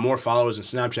 I had more followers on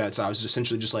Snapchat, so I was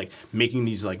essentially just like making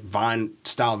these like Vine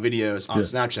style videos on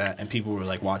Snapchat, and people were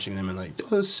like watching them and like,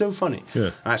 oh, this is so funny.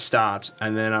 Yeah. And I stopped,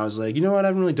 and then I was like, you know what? I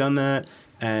haven't really done that,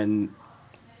 and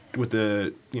with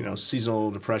the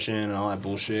seasonal depression and all that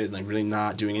bullshit, like really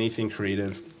not doing anything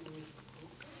creative,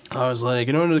 I was like,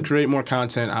 in order to create more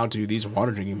content, I'll do these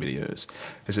water drinking videos.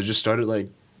 And so I just started like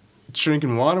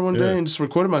drinking water one day and just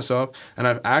recorded myself, and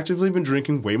I've actively been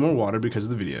drinking way more water because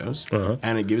of the videos,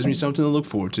 and it gives me something to look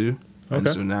forward to. And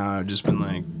so now I've just been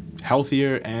like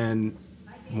healthier and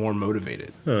more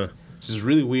motivated. This is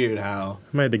really weird how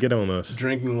I might have to get on this.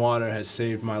 Drinking water has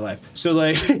saved my life. So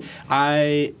like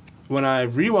when I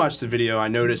rewatched the video, I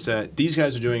noticed that these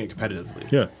guys are doing it competitively.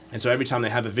 Yeah. And so every time they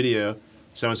have a video,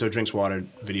 so-and-so drinks water,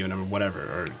 video number, whatever,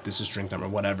 or this is drink number,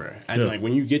 whatever. And like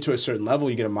when you get to a certain level,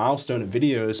 you get a milestone in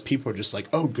videos, people are just like,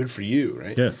 oh, good for you,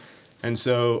 right? Yeah. And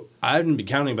so I haven't been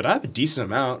counting, but I have a decent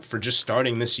amount for just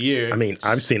starting this year. I mean,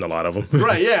 I've seen a lot of them.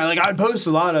 Right, yeah. Like I post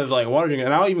a lot of like water drinking,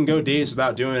 and I'll even go days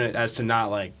without doing it as to not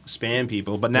like spam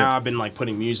people. But now I've been like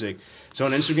putting music. So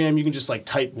on Instagram, you can just like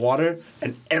type water,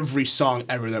 and every song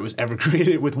ever that was ever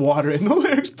created with water in the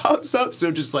lyrics pops up.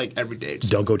 So just like every day.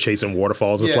 Don't Go Chasing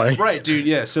Waterfalls is playing. Right, dude.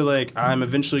 Yeah. So like I'm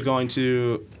eventually going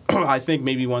to, I think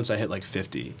maybe once I hit like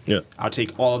 50, I'll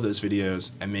take all of those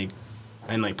videos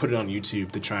and like put it on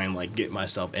YouTube to try and like get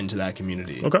myself into that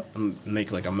community. Okay. And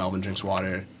make like a Melvin Drinks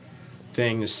Water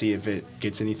thing to see if it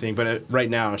gets anything. But right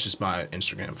now, it's just my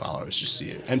Instagram followers just see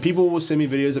it. And people will send me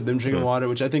videos of them drinking water,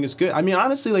 which I think is good. I mean,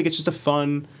 honestly, like it's just a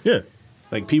fun. Yeah.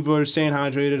 Like people are staying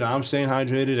hydrated. I'm staying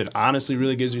hydrated. It honestly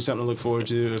really gives me something to look forward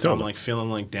to. If I'm like feeling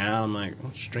like down, I'm like,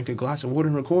 well, just drink a glass of water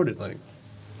and record it. Like,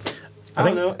 I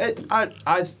don't know.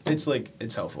 It's like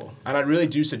it's helpful, and I really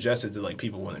do suggest it to like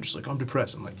people when they're just like, I'm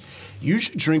depressed. I'm like, you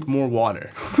should drink more water.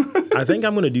 I think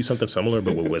I'm gonna do something similar,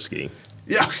 but with whiskey.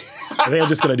 Yeah. I think I'm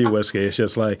just gonna do whiskey. It's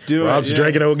just like Rob's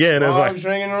drinking it again. It's Rob's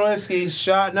drinking whiskey.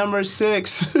 Shot number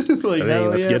 6. Like,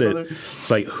 let's get it. It's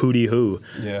like hootie hoo.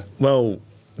 Yeah. Well,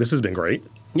 this has been great.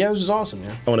 Yeah, this was awesome.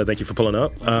 Yeah. I want to thank you for pulling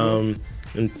up.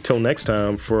 Until next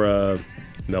time, for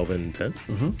Melvin Penn.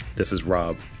 This is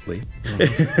Rob Lee.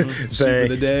 Saying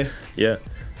the day. Yeah.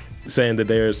 Saying that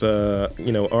there's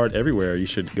art everywhere. You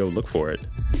should go look for it.